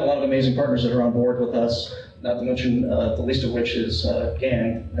we do have a lot of amazing partners that are on board with us, not to mention the least of which is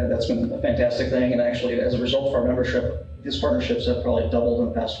Gang. That's been a fantastic thing, and actually as a result of our membership, these partnerships have probably doubled in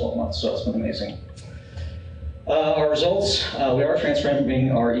the past 12 months, so it's been amazing. Our results, we are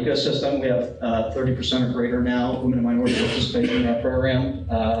transforming our ecosystem. We have 30% or greater now women and minority participation in our program.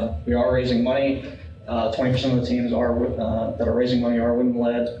 We are raising money. 20% of the teams that are raising money are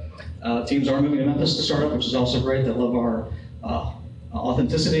women-led. Teams are moving to Memphis to start up, which is also great. They love our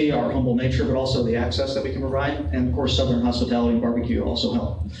authenticity, our humble nature, but also the access that we can provide. And of course, Southern hospitality and barbecue also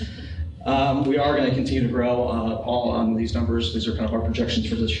help. We are going to continue to grow all on these numbers. These are kind of our projections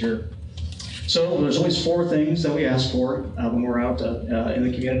for this year. So there's always 4 things that we ask for when we're out in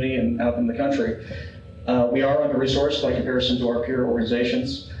the community and out in the country. We are under-resourced by comparison to our peer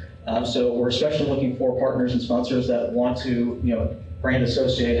organizations. So we're especially looking for partners and sponsors that want to, brand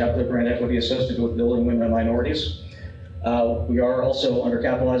associate, have their brand equity associated with building women and minorities. We are also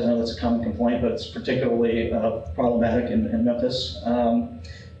undercapitalized. I know that's a common complaint, but it's particularly problematic in Memphis.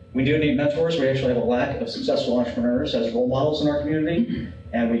 We do need mentors. We actually have a lack of successful entrepreneurs as role models in our community,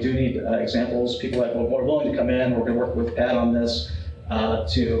 and we do need examples, people that are willing to come in. We're going to work with Pat on this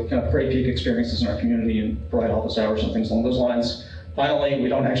to kind of create peak experiences in our community and provide office hours and things along those lines. Finally, we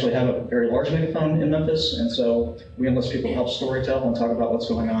don't actually have a very large megaphone in Memphis, and so we enlist people to help storytell and talk about what's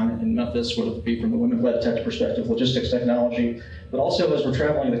going on in Memphis, whether it be from the women-led tech perspective, logistics technology, but also as we're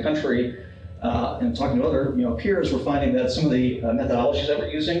traveling the country and talking to other peers, we're finding that some of the methodologies that we're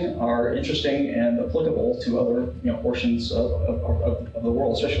using are interesting and applicable to other portions of the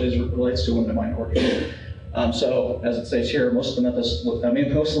world, especially as it relates to women and minorities. So, as it says here, most of the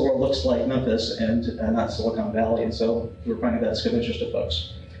world looks like Memphis and not Silicon Valley, and so we're finding that's of interest to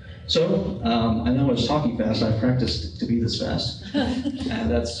folks. So, I know I was talking fast. I've practiced to be this fast, and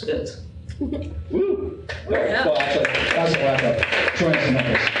that's it. Woo! Well, actually, that was a wrap-up. Join us in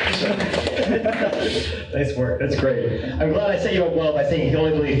Memphis. Nice work. That's great. I'm glad I set you up well by saying you can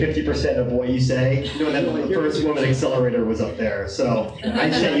only believe 50% of what you say. That the first woman accelerator was up there, so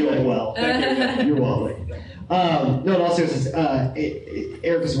I set you up well. You're welcome. No, and also,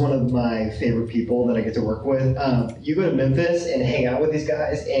 Eric is one of my favorite people that I get to work with. You go to Memphis and hang out with these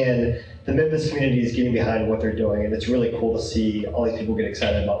guys, and the Memphis community is getting behind what they're doing, and it's really cool to see all these people get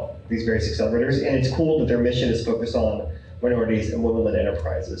excited about these various accelerators, and it's cool that their mission is focused on minorities and women-led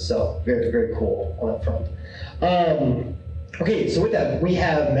enterprises, so very, very cool on that front. Okay, so with that, we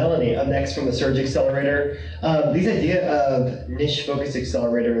have Melanie up next from the Surge Accelerator. These idea of niche-focused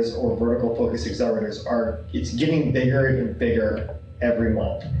accelerators or vertical-focused accelerators it's getting bigger and bigger every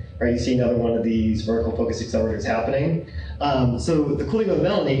month. Right, you see another one of these vertical-focused accelerators happening. So the cool thing with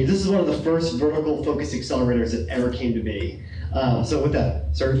Melanie is this is one of the first vertical-focused accelerators that ever came to be. So with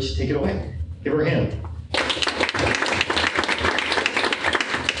that, Surge, take it away. Give her a hand.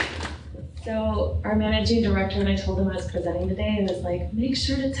 So So our managing director, when I told him I was presenting today, was like, make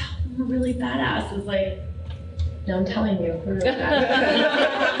sure to tell them we're really badass. I was like, no, I'm telling you, we're really badass.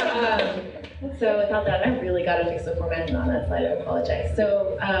 So without that, I really got to fix the formatting on that slide. I apologize.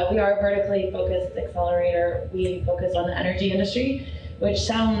 So we are a vertically focused accelerator. We focus on the energy industry, which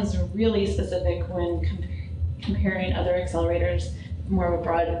sounds really specific when comparing other accelerators, more of a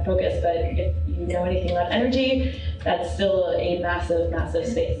broad focus. But if you know anything about energy, that's still a massive, massive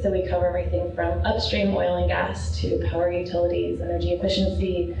space. So we cover everything from upstream oil and gas to power utilities, energy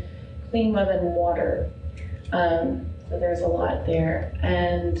efficiency, clean web, and water. So there's a lot there.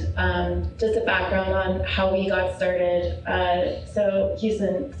 And just a background on how we got started. So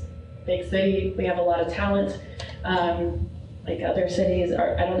Houston, big city, we have a lot of talent. Like other cities,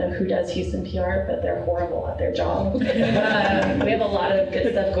 I don't know who does Houston PR, but they're horrible at their job. We have a lot of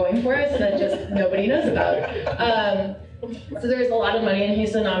good stuff going for us that just nobody knows about. So there's a lot of money in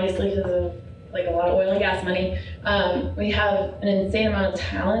Houston, obviously, because of like a lot of oil and gas money. We have an insane amount of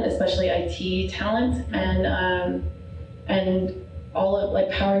talent, especially IT talent, and all of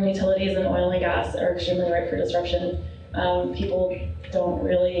like power and utilities and oil and gas are extremely ripe for disruption. People don't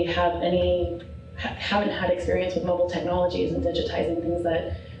really haven't had experience with mobile technologies and digitizing things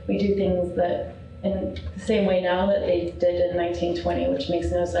that we do things that in the same way now that they did in 1920, which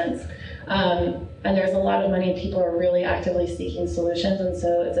makes no sense. And there's a lot of money. People are really actively seeking solutions, and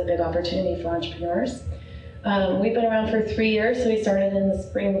so it's a big opportunity for entrepreneurs. We've been around for 3 years, so we started in the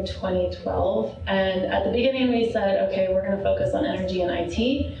spring of 2012. And at the beginning, we said, okay, we're going to focus on energy and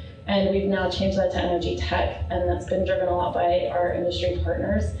IT, and we've now changed that to energy tech, and that's been driven a lot by our industry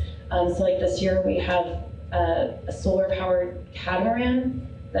partners. So like this year, we have a solar-powered catamaran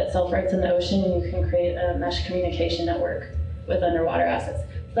that self-rights in the ocean, and you can create a mesh communication network with underwater assets.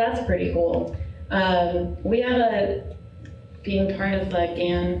 So that's pretty cool. We have being part of the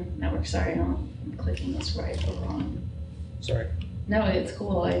GAN network. Sorry, I'm clicking this right or wrong. Sorry. No, it's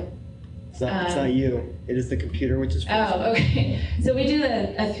cool. It's not you. It is the computer, which is. Oh, okay. So we do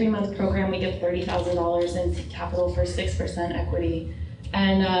a 3-month program. We give $30,000 into capital for 6% equity,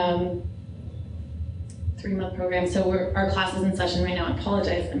 and 3-month program. So our class is in session right now. I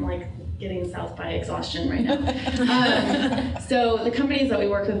apologize. I'm like getting South by exhaustion right now. So the companies that we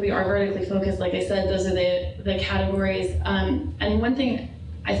work with, we are vertically focused. Like I said, those are the categories. And one thing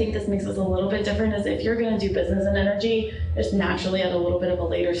I think this makes us a little bit different is if you're going to do business in energy, it's naturally at a little bit of a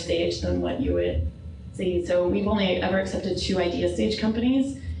later stage than what you would see. So we've only ever accepted 2 idea stage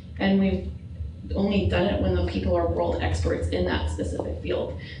companies, and we've only done it when the people are world experts in that specific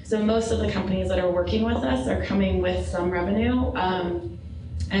field. So most of the companies that are working with us are coming with some revenue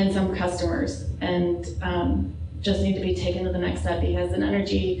and some customers, and just need to be taken to the next step, because in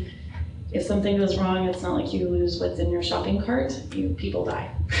energy, if something goes wrong, it's not like you lose what's in your shopping cart, people die.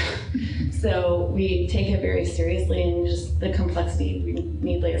 So we take it very seriously, and just the complexity, we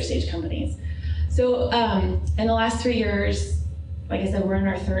need later stage companies. So in the last 3 years, like I said, we're in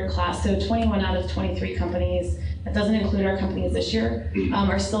our 3rd class, so 21 out of 23 companies, that doesn't include our companies this year,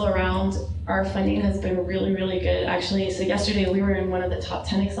 are still around. Our funding has been really, really good. Actually, so yesterday we were in one of the top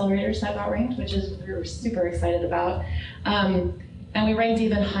 10 accelerators that got ranked, which is we were super excited about. And we ranked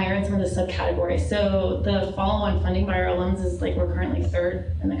even higher in some of the subcategories. So the follow-on funding by our alums is like we're currently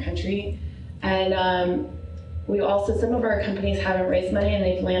 3rd in the country. And we also, some of our companies haven't raised money, and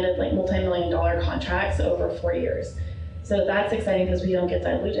they've landed like multi-million-dollar contracts over 4 years. So that's exciting because we don't get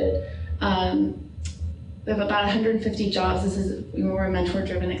diluted. We have about 150 jobs. We're a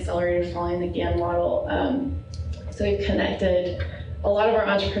mentor-driven accelerator following the GAN model. So we've connected a lot of our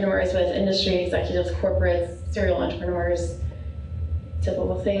entrepreneurs with industry executives, corporates, serial entrepreneurs,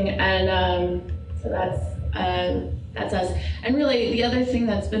 typical thing. And so that's us. And really, the other thing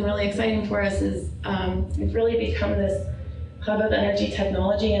that's been really exciting for us is we've really become this hub of energy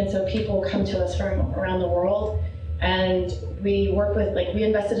technology, and so people come to us from around the world. And we work with, we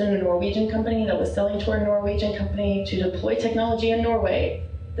invested in a Norwegian company that was selling to a Norwegian company to deploy technology in Norway.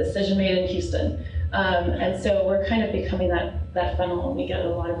 Decision made in Houston. And so we're kind of becoming that funnel, and we get a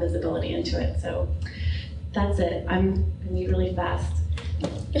lot of visibility into it. So that's it. I'm going to be really fast.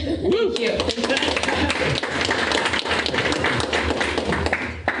 Thank you.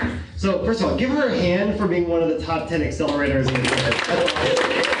 So first of all, give her a hand for being one of the top 10 accelerators in the world.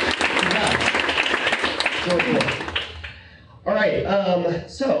 So cool. All right,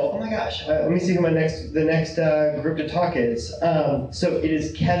 so, oh my gosh, let me see who the next group to talk is. So it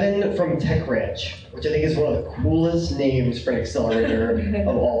is Kevin from Tech Ranch, which I think is one of the coolest names for an accelerator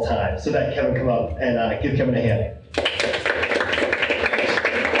of all time. So that Kevin come up and give Kevin a hand.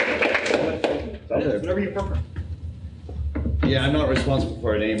 Whatever you prefer. Yeah, I'm not responsible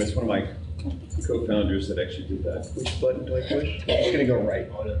for a name. It's one of my co-founders that actually did that. Which button do I push? It's gonna go right.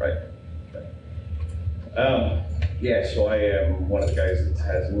 Right. Yeah, so I am one of the guys that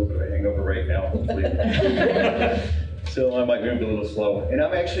has a little bit of a hangover right now, hopefully. So I might be a little slow. And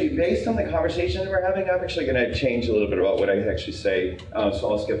I'm actually, based on the conversation that we're having, I'm actually gonna change a little bit about what I actually say.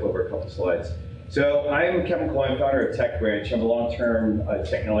 So I'll skip over a couple slides. So I'm Kevin Cole, I'm founder of Tech Branch. I'm a long-term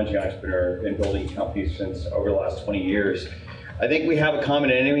technology entrepreneur, been building companies since over the last 20 years. I think we have a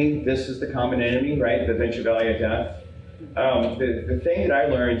common enemy. This is the common enemy, right? The venture value of death. The thing that I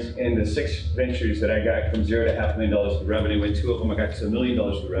learned in the 6 ventures that I got from $0 to $500,000 of revenue, and 2 of them I got to $1 million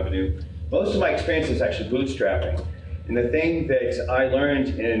of revenue, most of my experience is actually bootstrapping. And the thing that I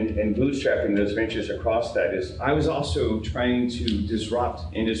learned in bootstrapping those ventures across that is I was also trying to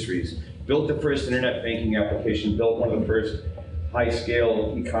disrupt industries. Built the first internet banking application, built one of the first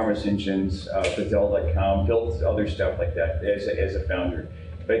high-scale e-commerce engines, Fidel.com, built other stuff like that as a founder.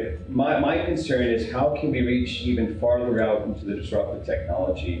 But my concern is how can we reach even farther out into the disruptive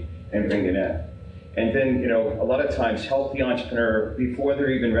technology and bring it in? And then, a lot of times help the entrepreneur before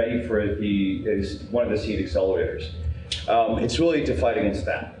they're even ready for one of the seed accelerators. It's really to fight against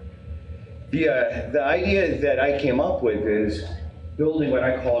that. The idea that I came up with is building what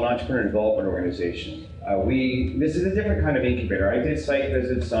I call an entrepreneur development organization. This is a different kind of incubator. I did site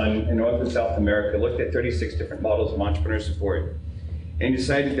visits in North and South America, looked at 36 different models of entrepreneur support, and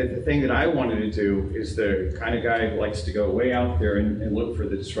decided that the thing that I wanted to do is the kind of guy who likes to go way out there and look for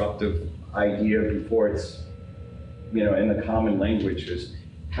the disruptive idea before it's, in the common language is,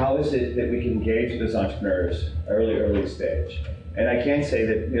 how is it that we can engage with those entrepreneurs early stage? And I can say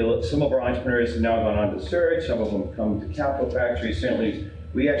that some of our entrepreneurs have now gone on to search, some of them come to Capital Factory. Certainly,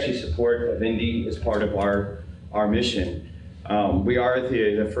 we actually support Avindi as part of our mission. We are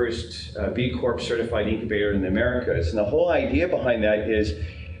the first B Corp certified incubator in the Americas. And the whole idea behind that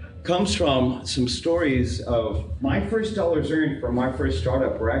comes from some stories of my first dollars earned from my first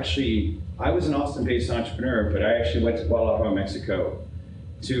startup were actually, I was an Austin-based entrepreneur, but I actually went to Guadalajara, Mexico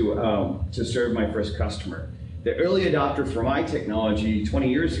to serve my first customer. The early adopter for my technology 20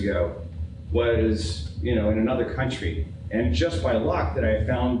 years ago was, in another country. And just by luck that I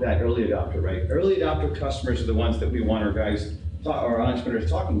found that early adopter, right? Early adopter customers are the ones that we want our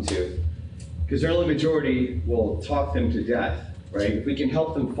entrepreneurs talking to, because the early majority will talk them to death, right? If we can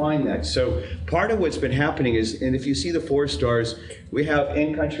help them find that. So part of what's been happening is, and if you see the 4 stars, we have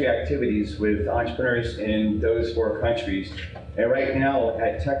in-country activities with entrepreneurs in those 4 countries. And right now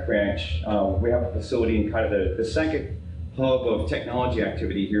at Tech Branch, we have a facility in kind of the second hub of technology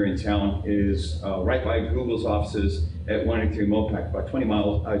activity here in town is right by Google's offices at 183 Mopac, about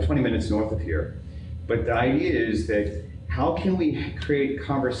 20 minutes north of here. But the idea is that how can we create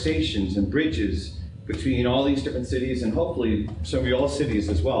conversations and bridges between all these different cities and hopefully some of your cities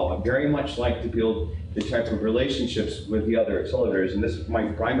as well. I very much like to build the type of relationships with the other accelerators, and this is my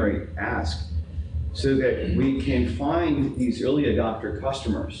primary ask, so that we can find these early adopter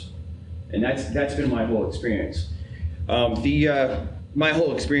customers. And that's been my whole experience. My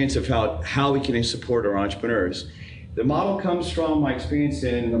whole experience of how we can support our entrepreneurs. The model comes from my experience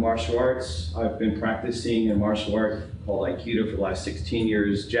in the martial arts. I've been practicing a martial art called Aikido for the last 16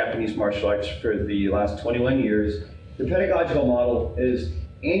 years, Japanese martial arts for the last 21 years. The pedagogical model is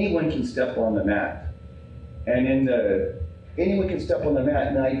anyone can step on the mat. And anyone can step on the mat,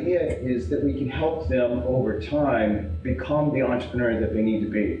 and the idea is that we can help them over time become the entrepreneur that they need to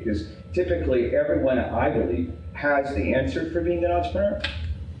be. Because typically everyone, I believe, has the answer for being an entrepreneur.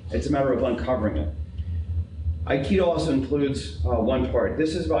 It's a matter of uncovering it. Aikido also includes one part.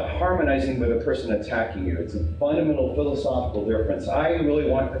 This is about harmonizing with a person attacking you. It's a fundamental philosophical difference. I really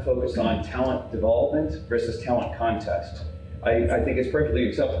want to focus on talent development versus talent contest. I think it's perfectly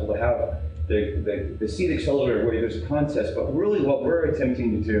acceptable to have the seed accelerator where there's a contest, but really what we're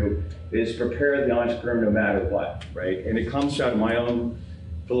attempting to do is prepare the entrepreneur no matter what, right? And it comes out of my own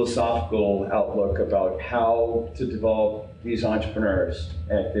philosophical outlook about how to develop these entrepreneurs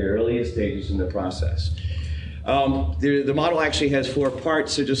at the earliest stages in the process. The model actually has 4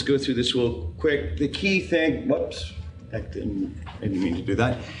 parts, so just go through this real quick. The key thing, I didn't mean to do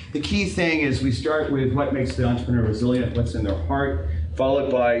that. The key thing is we start with what makes the entrepreneur resilient, what's in their heart,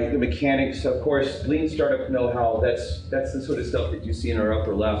 followed by the mechanics. Of course, lean startup know-how, that's the sort of stuff that you see in our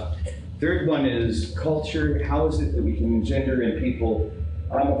upper left. Third one is culture. How is it that we can engender in people?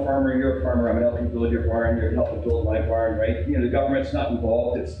 I'm a farmer, you're a farmer, I'm gonna help you build your barn, you're gonna help me build my barn, right? The government's not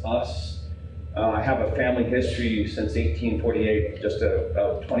involved, it's us. I have a family history since 1848, just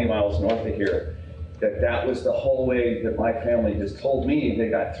about 20 miles north of here, that was the whole way that my family has told me they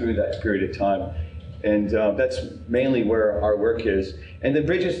got through that period of time. And that's mainly where our work is. And the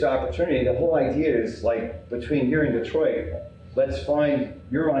Bridges to Opportunity, the whole idea is like between here and Detroit, let's find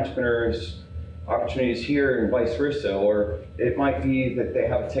your entrepreneurs opportunities here and vice versa. Or it might be that they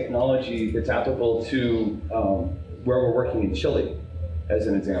have a technology that's applicable to where we're working in Chile, as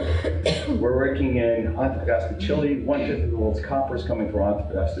an example. We're working in Antofagasta, Chile. 1/5 of the world's copper is coming from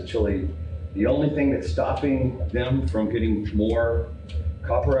Antofagasta, Chile. The only thing that's stopping them from getting more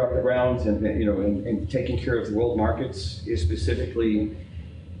copper out of the ground and taking care of the world markets is specifically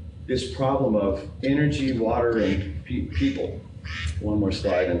this problem of energy, water, and people. One more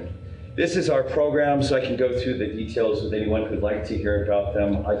slide. And this is our program, so I can go through the details with anyone who'd like to hear about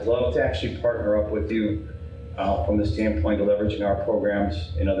them. I'd love to actually partner up with you from the standpoint of leveraging our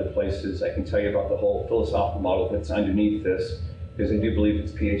programs in other places. I can tell you about the whole philosophical model that's underneath this, because I do believe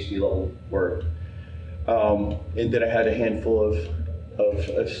it's PhD level work. And then I had a handful of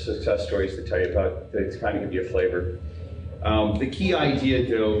success stories to tell you about that kind of give you a flavor. The key idea,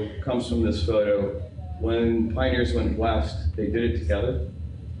 though, comes from this photo. When pioneers went west, they did it together.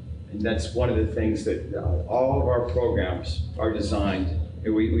 And that's one of the things that all of our programs are designed.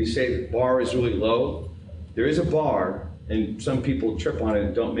 And we say the bar is really low. There is a bar, and some people trip on it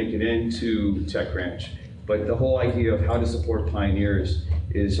and don't make it into Tech Ranch. But the whole idea of how to support pioneers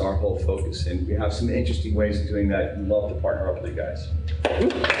is our whole focus. And we have some interesting ways of doing that. We'd love to partner up with you guys.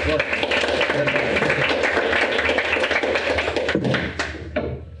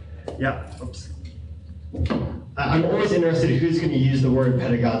 Yeah, oops. I'm always interested in who's going to use the word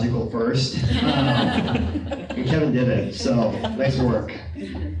pedagogical first. And Kevin did it, so nice work.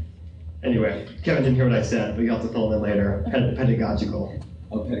 Anyway, Kevin didn't hear what I said, but you'll have to fill him in later. Pedagogical.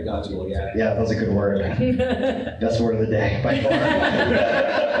 Oh, pedagogical, yeah. Yeah, that was a good word. Best word of the day, by far.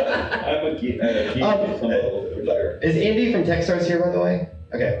 I'm a geek for sure. Is Andy from Techstars here, by the way?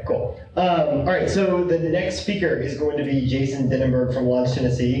 Okay, cool. All right, so the next speaker is going to be Jason Denenberg from Launch,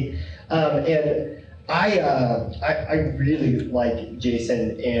 Tennessee. And I really like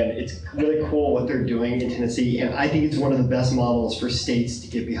Jason, and it's really cool what they're doing in Tennessee, and I think it's one of the best models for states to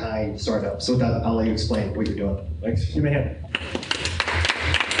get behind startups. So with that, I'll let you explain what you're doing. Thanks. You may have.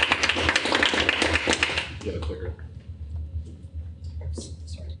 Get a clicker.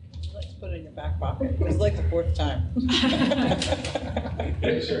 Sorry. Let's put it in your back pocket. It's like the 4th time.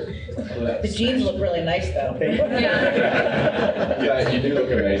 Thanks, sir. The jeans look really nice, though. Yeah, you do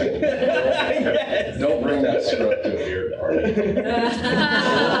look amazing. Yes. Don't bring that scrub to a beard party.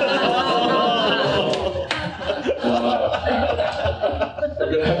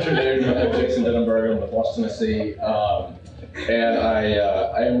 Good afternoon. I'm Jason Denenberg. I'm with Launch, Tennessee. And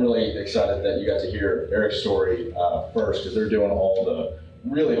I am really excited that you got to hear Eric's story first, because they're doing all the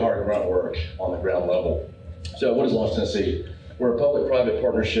really hard grunt work on the ground level. So what is Launch Tennessee? We're a public-private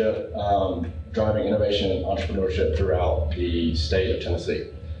partnership driving innovation and entrepreneurship throughout the state of Tennessee.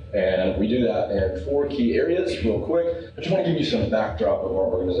 And we do that in 4 key areas. Real quick, I just want to give you some backdrop of our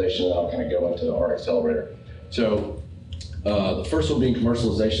organization, and I'll kind of go into our accelerator. So the first one being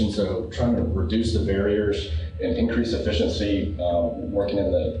commercialization, so trying to reduce the barriers and increase efficiency, working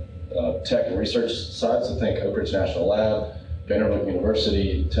in the tech and research side. So think Oak Ridge National Lab, Vanderbilt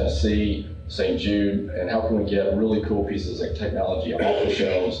University, Tennessee, St. Jude, and how can we get really cool pieces of technology off the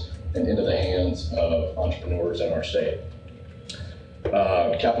shelves and into the hands of entrepreneurs in our state.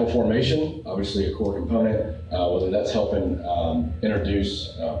 Capital formation, obviously a core component, whether that's helping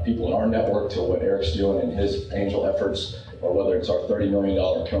introduce people in our network to what Eric's doing in his angel efforts, or whether it's our $30 million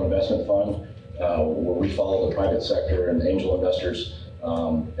co-investment fund, where we follow the private sector and angel investors,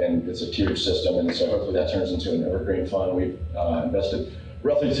 and it's a tiered system, and so hopefully that turns into an evergreen fund. We've invested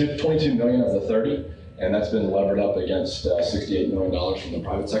roughly 22 million of the 30, and that's been levered up against $68 million from the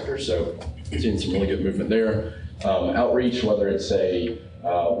private sector, so seeing some really good movement there. Outreach, whether it's a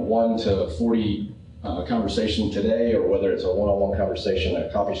 1 to 40 conversation today, or whether it's a one-on-one conversation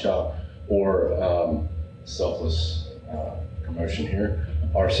at a coffee shop, or selfless promotion here.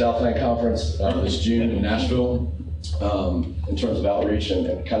 Our Southland Conference this June in Nashville, in terms of outreach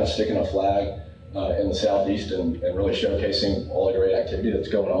and kind of sticking a flag in the Southeast and really showcasing all the great activity that's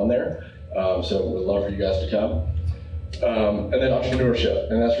going on there. So we'd love for you guys to come. And then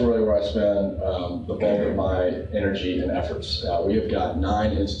entrepreneurship, and that's really where I spend the bulk of my energy and efforts. We have got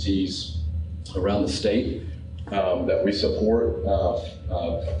 9 entities around the state that we support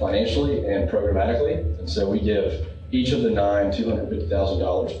financially and programmatically, and so we give each of the 9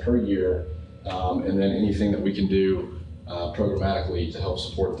 $250,000 per year, and then anything that we can do programmatically to help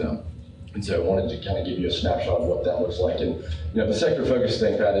support them. And so I wanted to kind of give you a snapshot of what that looks like. And the sector focus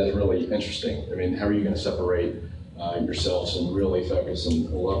thing, that is really interesting. I mean, how are you going to separate yourselves and really focus and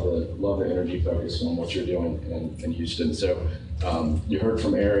love the energy focus on what you're doing in Houston. So you heard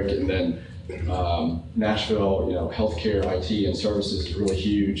from Eric, and then Nashville, healthcare, IT, and services is really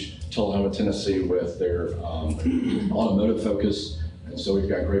huge. Tullahoma, Tennessee with their automotive focus. And so we've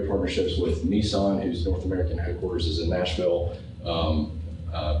got great partnerships with Nissan, whose North American headquarters is in Nashville,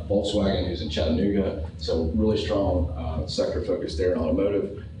 Volkswagen, who's in Chattanooga. So really strong sector focus there in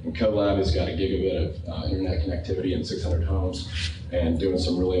automotive. And CoLab has got a gigabit of internet connectivity in 600 homes and doing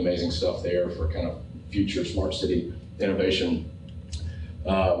some really amazing stuff there for kind of future smart city innovation.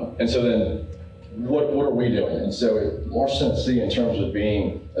 And so then what are we doing? And so at Lawrence, Tennessee, in terms of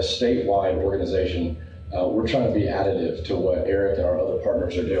being a statewide organization, we're trying to be additive to what Eric and our other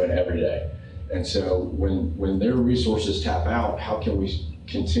partners are doing every day. And so when their resources tap out, how can we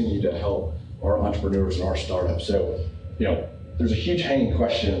continue to help our entrepreneurs and our startups? So, there's a huge hanging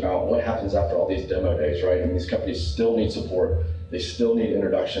question about what happens after all these demo days, right? I mean, these companies still need support. They still need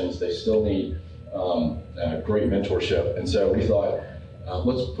introductions. They still need great mentorship. And so we thought,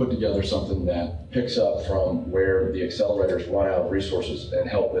 let's put together something that picks up from where the accelerators run out of resources and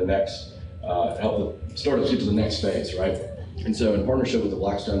help the startups get to the next phase, right? And so in partnership with the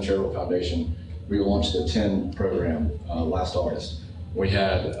Blackstone Charitable Foundation, we launched the 10 program last August. We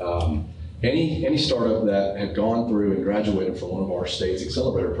had any startup that had gone through and graduated from one of our state's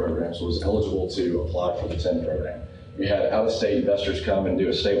accelerator programs was eligible to apply for the 10 program. We had out-of-state investors come and do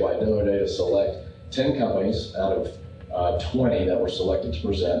a statewide demo day to select 10 companies out of 20 that were selected to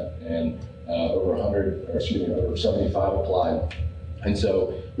present, and over 75 applied. And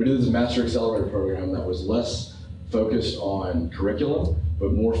so we did this master accelerator program that was less focused on curriculum,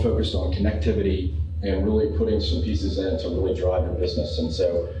 but more focused on connectivity and really putting some pieces in to really drive your business. And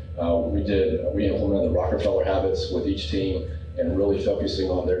so we implemented the Rockefeller habits with each team and really focusing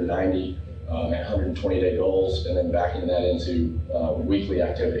on their 90 and 120-day goals, and then backing that into weekly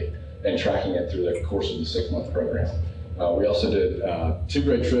activity and tracking it through the course of the 6-month program. We also did 2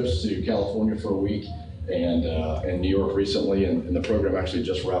 great trips to California for a week and New York recently, and the program actually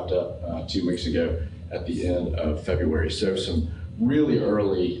just wrapped up 2 weeks ago at the end of February. So some really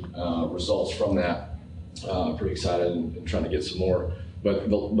early results from that. Pretty excited and trying to get some more. But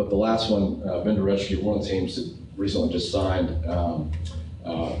the last one, Vendor Registry, one of the teams that recently just signed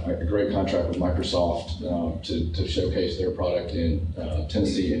a great contract with Microsoft to showcase their product in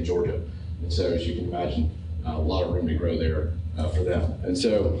Tennessee and Georgia. And so as you can imagine, a lot of room to grow there for them. And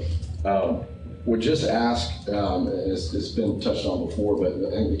so would just ask, it's been touched on before, but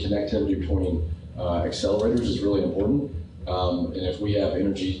I think the connectivity between accelerators is really important. And if we have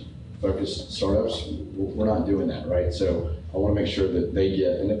energy-focused startups, we're not doing that, right? So I want to make sure that they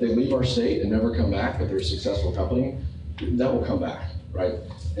get, and if they leave our state and never come back, but they're a successful company, that will come back, right?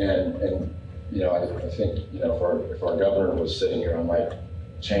 And I think, if our governor was sitting here, I might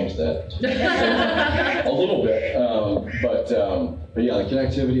change that a little bit. But yeah, the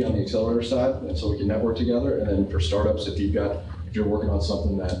connectivity on the accelerator side, and so we can network together. And then for startups, if you're working on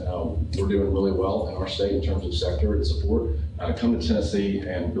something that we're doing really well in our state in terms of sector and support, come to Tennessee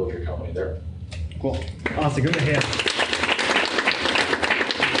and build your company there. Cool. Awesome. Good to hear.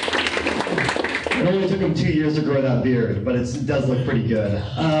 It only took him 2 years to grow that beard, but it does look pretty good.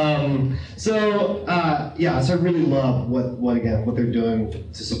 So I really love what they're doing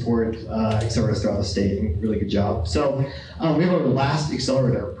to support accelerators throughout the state, and really good job. So we have our last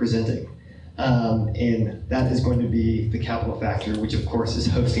accelerator presenting, and that is going to be the Capital Factor, which of course is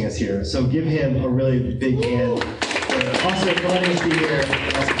hosting us here. So give him a really big hand. Also for letting us be here,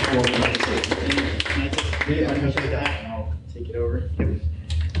 and also for welcoming us and I'll take it over.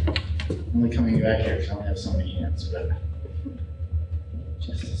 I'm only coming back here because I only have so many hands, but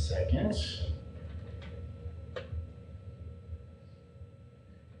just a second.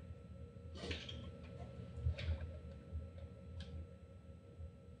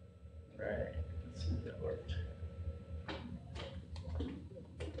 Right, let's see if that worked.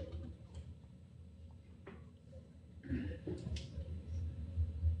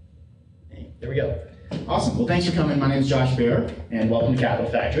 There we go. Awesome. Well, thanks for coming. My name is Josh Bear, and welcome to Capital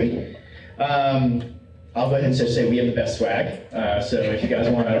Factory. I'll go ahead and say we have the best swag. So if you guys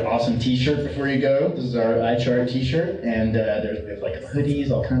want an awesome T-shirt before you go, this is our iChart T-shirt, and we have like hoodies,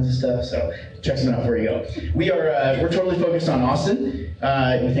 all kinds of stuff. So check some out before you go. We're totally focused on Austin.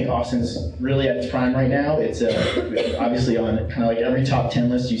 We think Austin's really at its prime right now. It's obviously on kind of like every top 10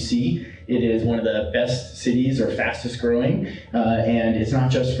 list you see. It is one of the best cities or fastest growing, and it's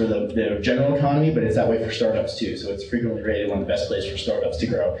not just for the general economy, but it's that way for startups too. So it's frequently rated one of the best places for startups to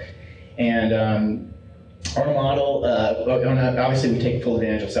grow. And Our model, obviously we take full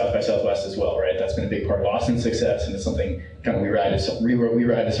advantage of South by Southwest as well, right? That's been a big part of Austin's success, and it's something kind of we ride as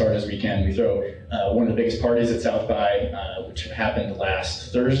hard as we can. We throw one of the biggest parties at South by, which happened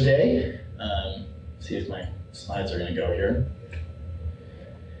last Thursday. See if my slides are going to go here.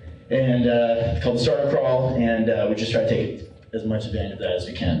 And it's called the Startup Crawl, and we just try to take as much advantage of that as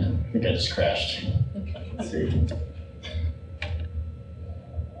we can. I think I just crashed. Let's see.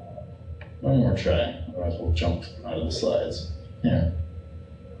 One more try, otherwise we'll jump out of the slides. Here.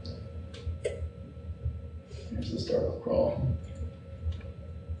 Here's the Startup Crawl.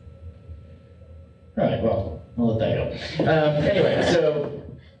 All right, well, I'll let that go. Anyway, so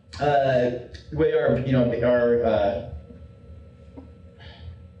the way our, I'm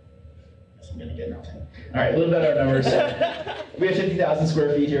gonna get nothing. All right, a little bit about our numbers. We have 50,000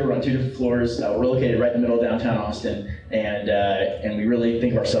 square feet here. We're on 2 different floors. We're located right in the middle of downtown Austin, and we really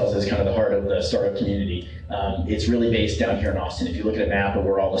think of ourselves as kind of the heart of the startup community. It's really based down here in Austin. If you look at a map of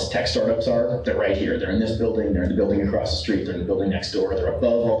where all the tech startups are, they're right here. They're in this building. They're in the building across the street. They're in the building next door. They're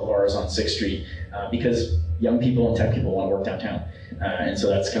above all the bars on 6th Street because young people and tech people want to work downtown, and so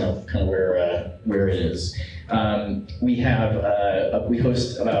that's kind of where it is. We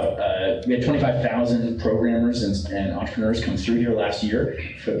host about, we had 25,000 programmers and entrepreneurs come through here last year,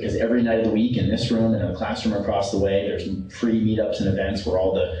 because every night of the week in this room and in the classroom across the way, there's free meetups and events where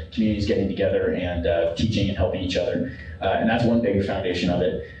all the community's getting together and teaching and helping each other. And that's one big foundation of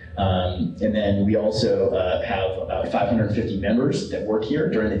it. And then we also have about 550 members that work here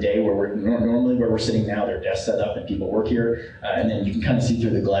during the day, where we're normally where we're sitting now. Their desks set up and people work here. And then you can kind of see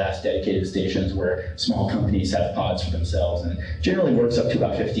through the glass dedicated stations where small companies have pods for themselves, and generally works up to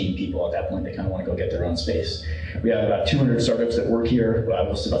about 15 people at that point. They kind of want to go get their own space. We have about 200 startups that work here. We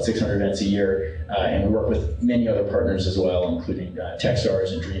host about 600 events a year, and we work with many other partners as well, including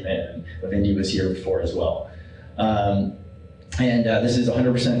Techstars and DreamIt, and Vivendi was here before as well. And this is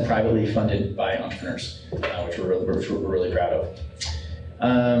 100% privately funded by entrepreneurs, which we're really proud of.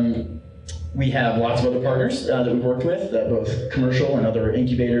 We have lots of other partners that we've worked with, both commercial and other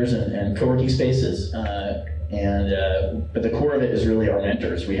incubators and co-working spaces. But the core of it is really our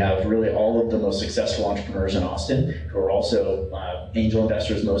mentors. We have really all of the most successful entrepreneurs in Austin who are also angel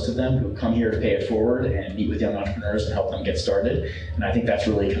investors, most of them, who come here to pay it forward and meet with young entrepreneurs and help them get started. And I think that's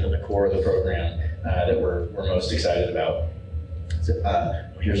really kind of the core of the program that we're most excited about. So,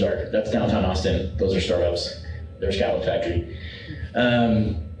 that's downtown Austin. Those are startups. There's Capital Factory.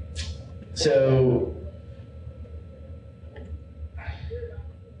 So,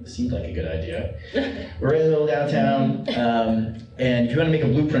 it seemed like a good idea. We're in the middle of downtown, and if you want to make a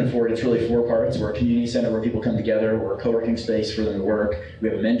blueprint for it, it's really 4 parts. We're a community center where people come together. We're a co-working space for them to work. We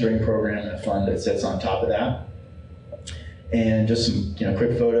have a mentoring program and a fund that sits on top of that. And just some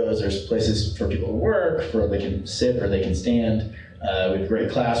quick photos. There's places for people to work, where they can sit or they can stand. We have a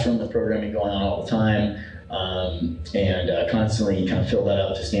great classroom with programming going on all the time, and constantly kind of fill that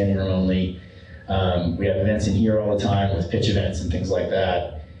up to standing room only. We have events in here all the time with pitch events and things like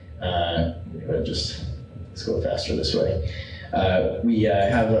that. Let's go faster this way. We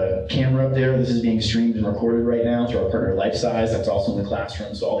have a camera up there. This is being streamed and recorded right now through our partner Lifesize. That's also in the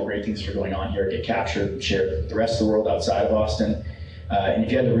classroom, so all the great things that are going on here get captured and shared with the rest of the world outside of Austin. And if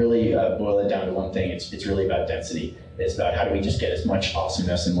you had to really boil it down to one thing, it's really about density. It's about how do we just get as much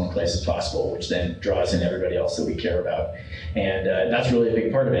awesomeness in one place as possible, which then draws in everybody else that we care about. And that's really a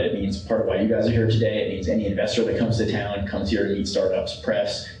big part of it. It means part of why you guys are here today. It means any investor that comes to town comes here to meet startups,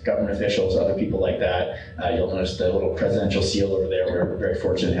 press, government officials, other people like that. You'll notice the little presidential seal over there. We're very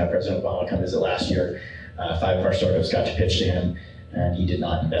fortunate to have President Obama come visit last year. 5 of our startups got to pitch to him, and he did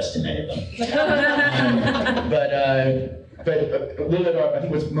not invest in any of them. But a little bit I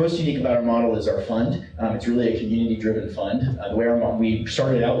think what's most unique about our model is our fund. It's really a community-driven fund. The way we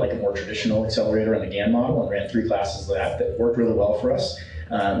started out like a more traditional accelerator on the GAN model and ran 3 classes of that worked really well for us.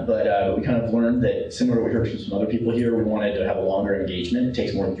 But we kind of learned that, similar to what we heard from some other people here, we wanted to have a longer engagement. It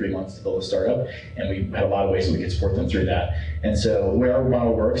takes more than 3 months to build a startup, and we had a lot of ways that we could support them through that. And so where our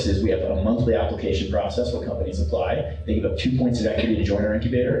model works is we have a monthly application process where companies apply. They give up 2 points of equity to join our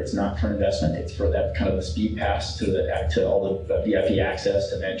incubator. It's not for investment. It's for that kind of the speed pass to all the VIP access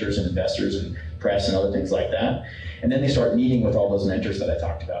to mentors and investors and press and other things like that. And then they start meeting with all those mentors that I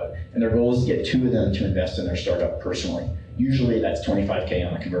talked about. And their goal is to get 2 of them to invest in their startup personally. Usually that's $25K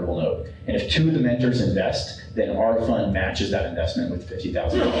on a convertible note. And if 2 of the mentors invest, then our fund matches that investment with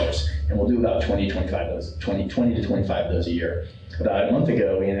 $50,000. And we'll do about 20 to 25 of those a year. About a month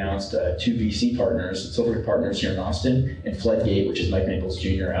ago, we announced 2 VC partners, Silver Partners here in Austin, and Floodgate, which is Mike Maples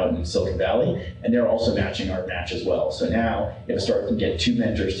Jr. out in Silicon Valley, and they're also matching our match as well. So now, if a startup can get 2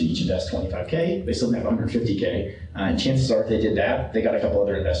 mentors to each invest $25K, they still have $150K. And chances are, if they did that, they got a couple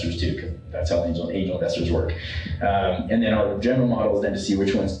other investors too, because that's how angel investors work. And then our general model is then to see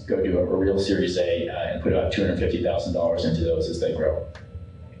which ones go do a real Series A and put about $250,000 into those as they grow.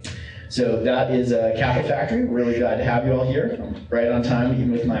 So that is Capital Factory. Really glad to have you all here. I'm right on time, even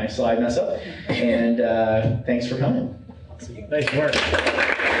with my slide mess up. And thanks for coming. Nice work.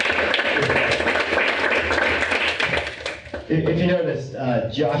 If you noticed,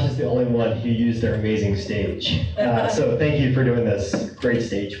 Josh is the only one who used their amazing stage. So thank you for doing this great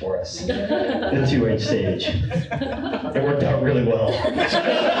stage for us. The 2-inch stage. It worked out really well.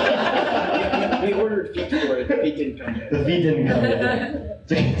 We ordered feet for it, the feet didn't come yet. The feet didn't come yet.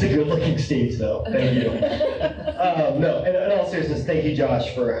 It's a good looking stage though, thank you. No, in all seriousness, thank you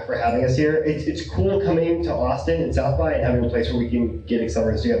Josh for having us here. It's cool coming to Austin and South by and having a place where we can get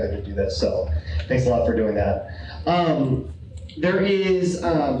accelerators together to do this, so thanks a lot for doing that. There is,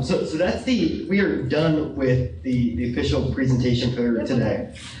 so that's we are done with the official presentation for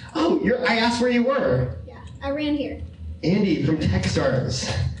today. Oh, I asked where you were. Yeah, I ran here. Andy from Techstars.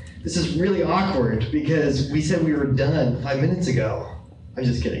 This is really awkward because we said we were done 5 minutes ago. I'm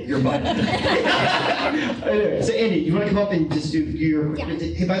just kidding. You're fine. Anyway, so Andy, you want to come up and just do your? Yeah.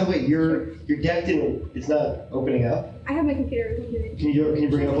 Hey, by the way, your deck it's not opening up. I have my computer. We can do it. Can you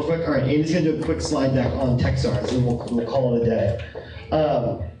bring it up real quick? All right, Andy's gonna do a quick slide deck on Techstars, and we'll call it a day.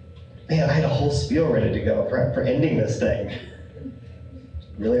 Man, I had a whole spiel ready to go for ending this thing.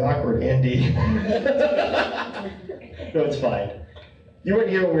 Really awkward, Andy. No, it's fine. You weren't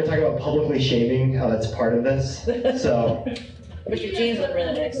here when we were talking about publicly shaming, how that's part of this, so. But your jeans look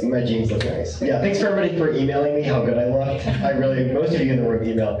really nice. My jeans look nice. Yeah, thanks for everybody for emailing me how good I looked. Most of you in the room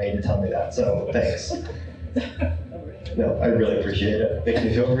emailed me to tell me that, so thanks. No, I really appreciate it. Makes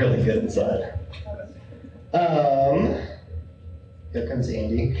me feel really good inside. Here comes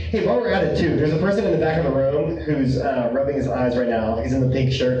Andy. Hey, while we're at it too, there's a person in the back of the room who's rubbing his eyes right now. He's in the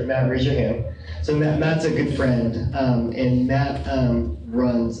pink shirt. Matt, raise your hand. So Matt's a good friend, and Matt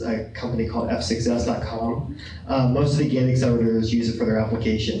runs a company called fsuccess.com. Most of the Gate accelerators use it for their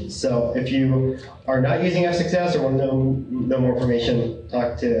applications. So if you are not using fsuccess or want to know more information,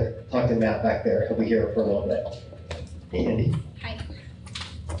 talk to Matt back there. He'll be here for a little bit. Hey, Andy. Hi.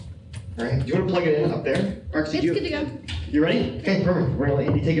 All right, do you want to plug it in up there? It's good to go. You ready? Okay, perfect. We're gonna let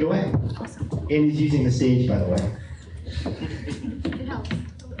Andy take it away. Awesome. Andy's using the stage, by the way. It helps.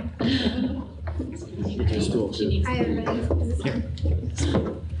 Hi, everybody.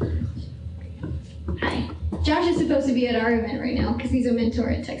 Hi. Josh is supposed to be at our event right now because he's a mentor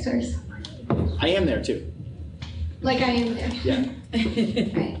at Techstars. I am there too. Like I am there. Yeah.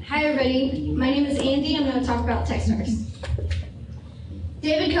 Right. Hi, everybody. My name is Andy. I'm going to talk about Techstars.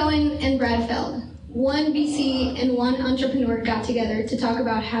 David Cohen and Brad Feld, one VC and one entrepreneur, got together to talk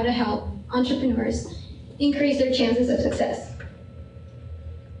about how to help entrepreneurs increase their chances of success.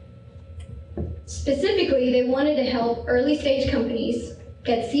 Specifically, they wanted to help early stage companies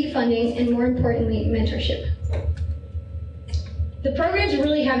get seed funding and, more importantly, mentorship. The programs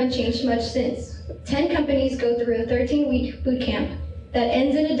really haven't changed much since. 10 companies go through a 13-week boot camp that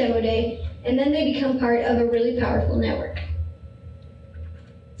ends in a demo day, and then they become part of a really powerful network.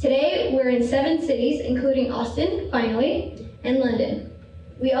 Today, we're in 7 cities, including Austin, finally, and London.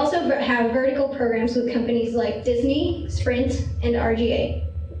 We also have vertical programs with companies like Disney, Sprint, and RGA.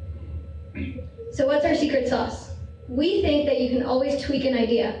 So what's our secret sauce? We think that you can always tweak an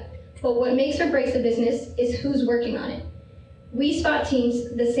idea, but what makes or breaks a business is who's working on it. We spot teams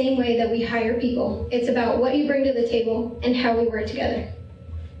the same way that we hire people. It's about what you bring to the table and how we work together.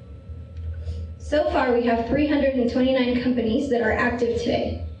 So far, we have 329 companies that are active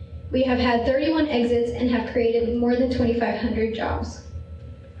today. We have had 31 exits and have created more than 2,500 jobs.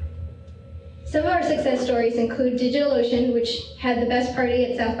 Some of our success stories include DigitalOcean, which had the best party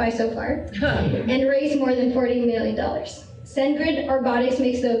at South by so far, and raised more than $40 million. SendGrid Robotics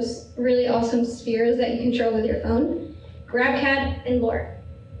makes those really awesome spheres that you control with your phone, GrabCAD, and Lore.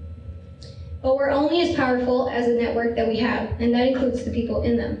 But we're only as powerful as the network that we have, and that includes the people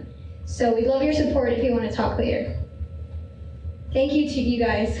in them. So we'd love your support if you want to talk later. Thank you to you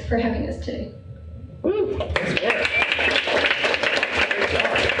guys for having us today. Woo.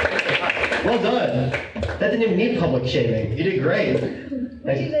 Well done. That didn't even need public shaming. You did great. We do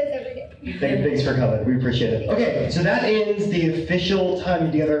this every day. Thanks for coming. We appreciate it. Okay, so that ends the official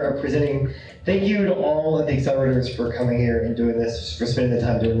time together of presenting. Thank you to all of the accelerators for coming here and doing this, for spending the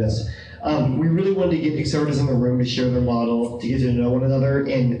time doing this. We really wanted to get accelerators in the room to share their model, to get to know one another,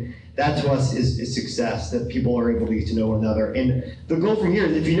 and that to us is success, that people are able to get to know one another. And the goal from here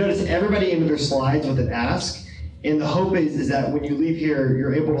is, if you notice, everybody ended their slides with an ask, and the hope is that when you leave here,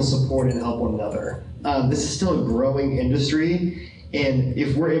 you're able to support and help one another. This is still a growing industry, and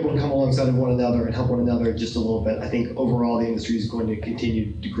if we're able to come alongside of one another and help one another just a little bit, I think overall the industry is going to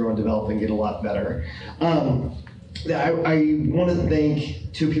continue to grow and develop and get a lot better. I want to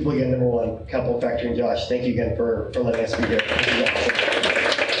thank two people again. Number one, Capital Factory and Josh. Thank you again for letting us be here.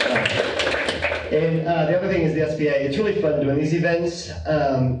 And the other thing is the SBA. It's really fun doing these events,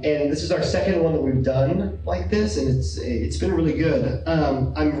 and this is our second one that we've done like this, and it's been really good.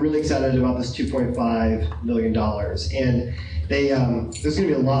 I'm really excited about this $2.5 million, and there's going to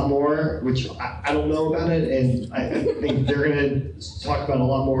be a lot more, which I don't know about it, and I think they're going to talk about a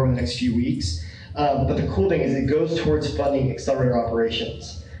lot more in the next few weeks. But the cool thing is it goes towards funding accelerator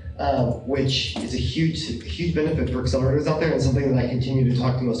operations, which is a huge benefit for accelerators out there, and something that I continue to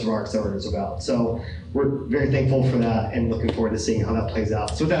talk to most of our accelerators about. So we're very thankful for that and looking forward to seeing how that plays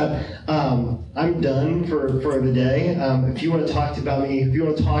out. So with that, I'm done for the day. If you want to talk about me, if you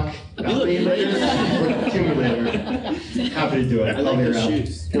want to talk about me later, or to me later, happy to do it. I like those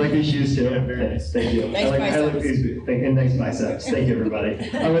shoes. You like these shoes too? Yeah, very nice. Thank you. Nice I like biceps. these, and nice biceps. Thank you, everybody.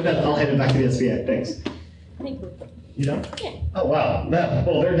 With that, I'll hand it back to the SBA. Thanks. You done? Yeah. Oh, wow. No.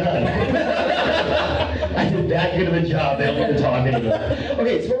 Well, they're done. I did that good of a job. They don't want to talk anymore.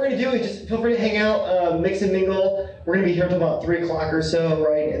 Okay, so what we're going to do is just feel free to hang out, mix and mingle. We're going to be here until about 3 o'clock or so,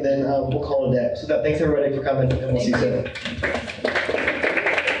 right? And then we'll call it a day. So thanks, everybody, for coming, and we'll see you soon.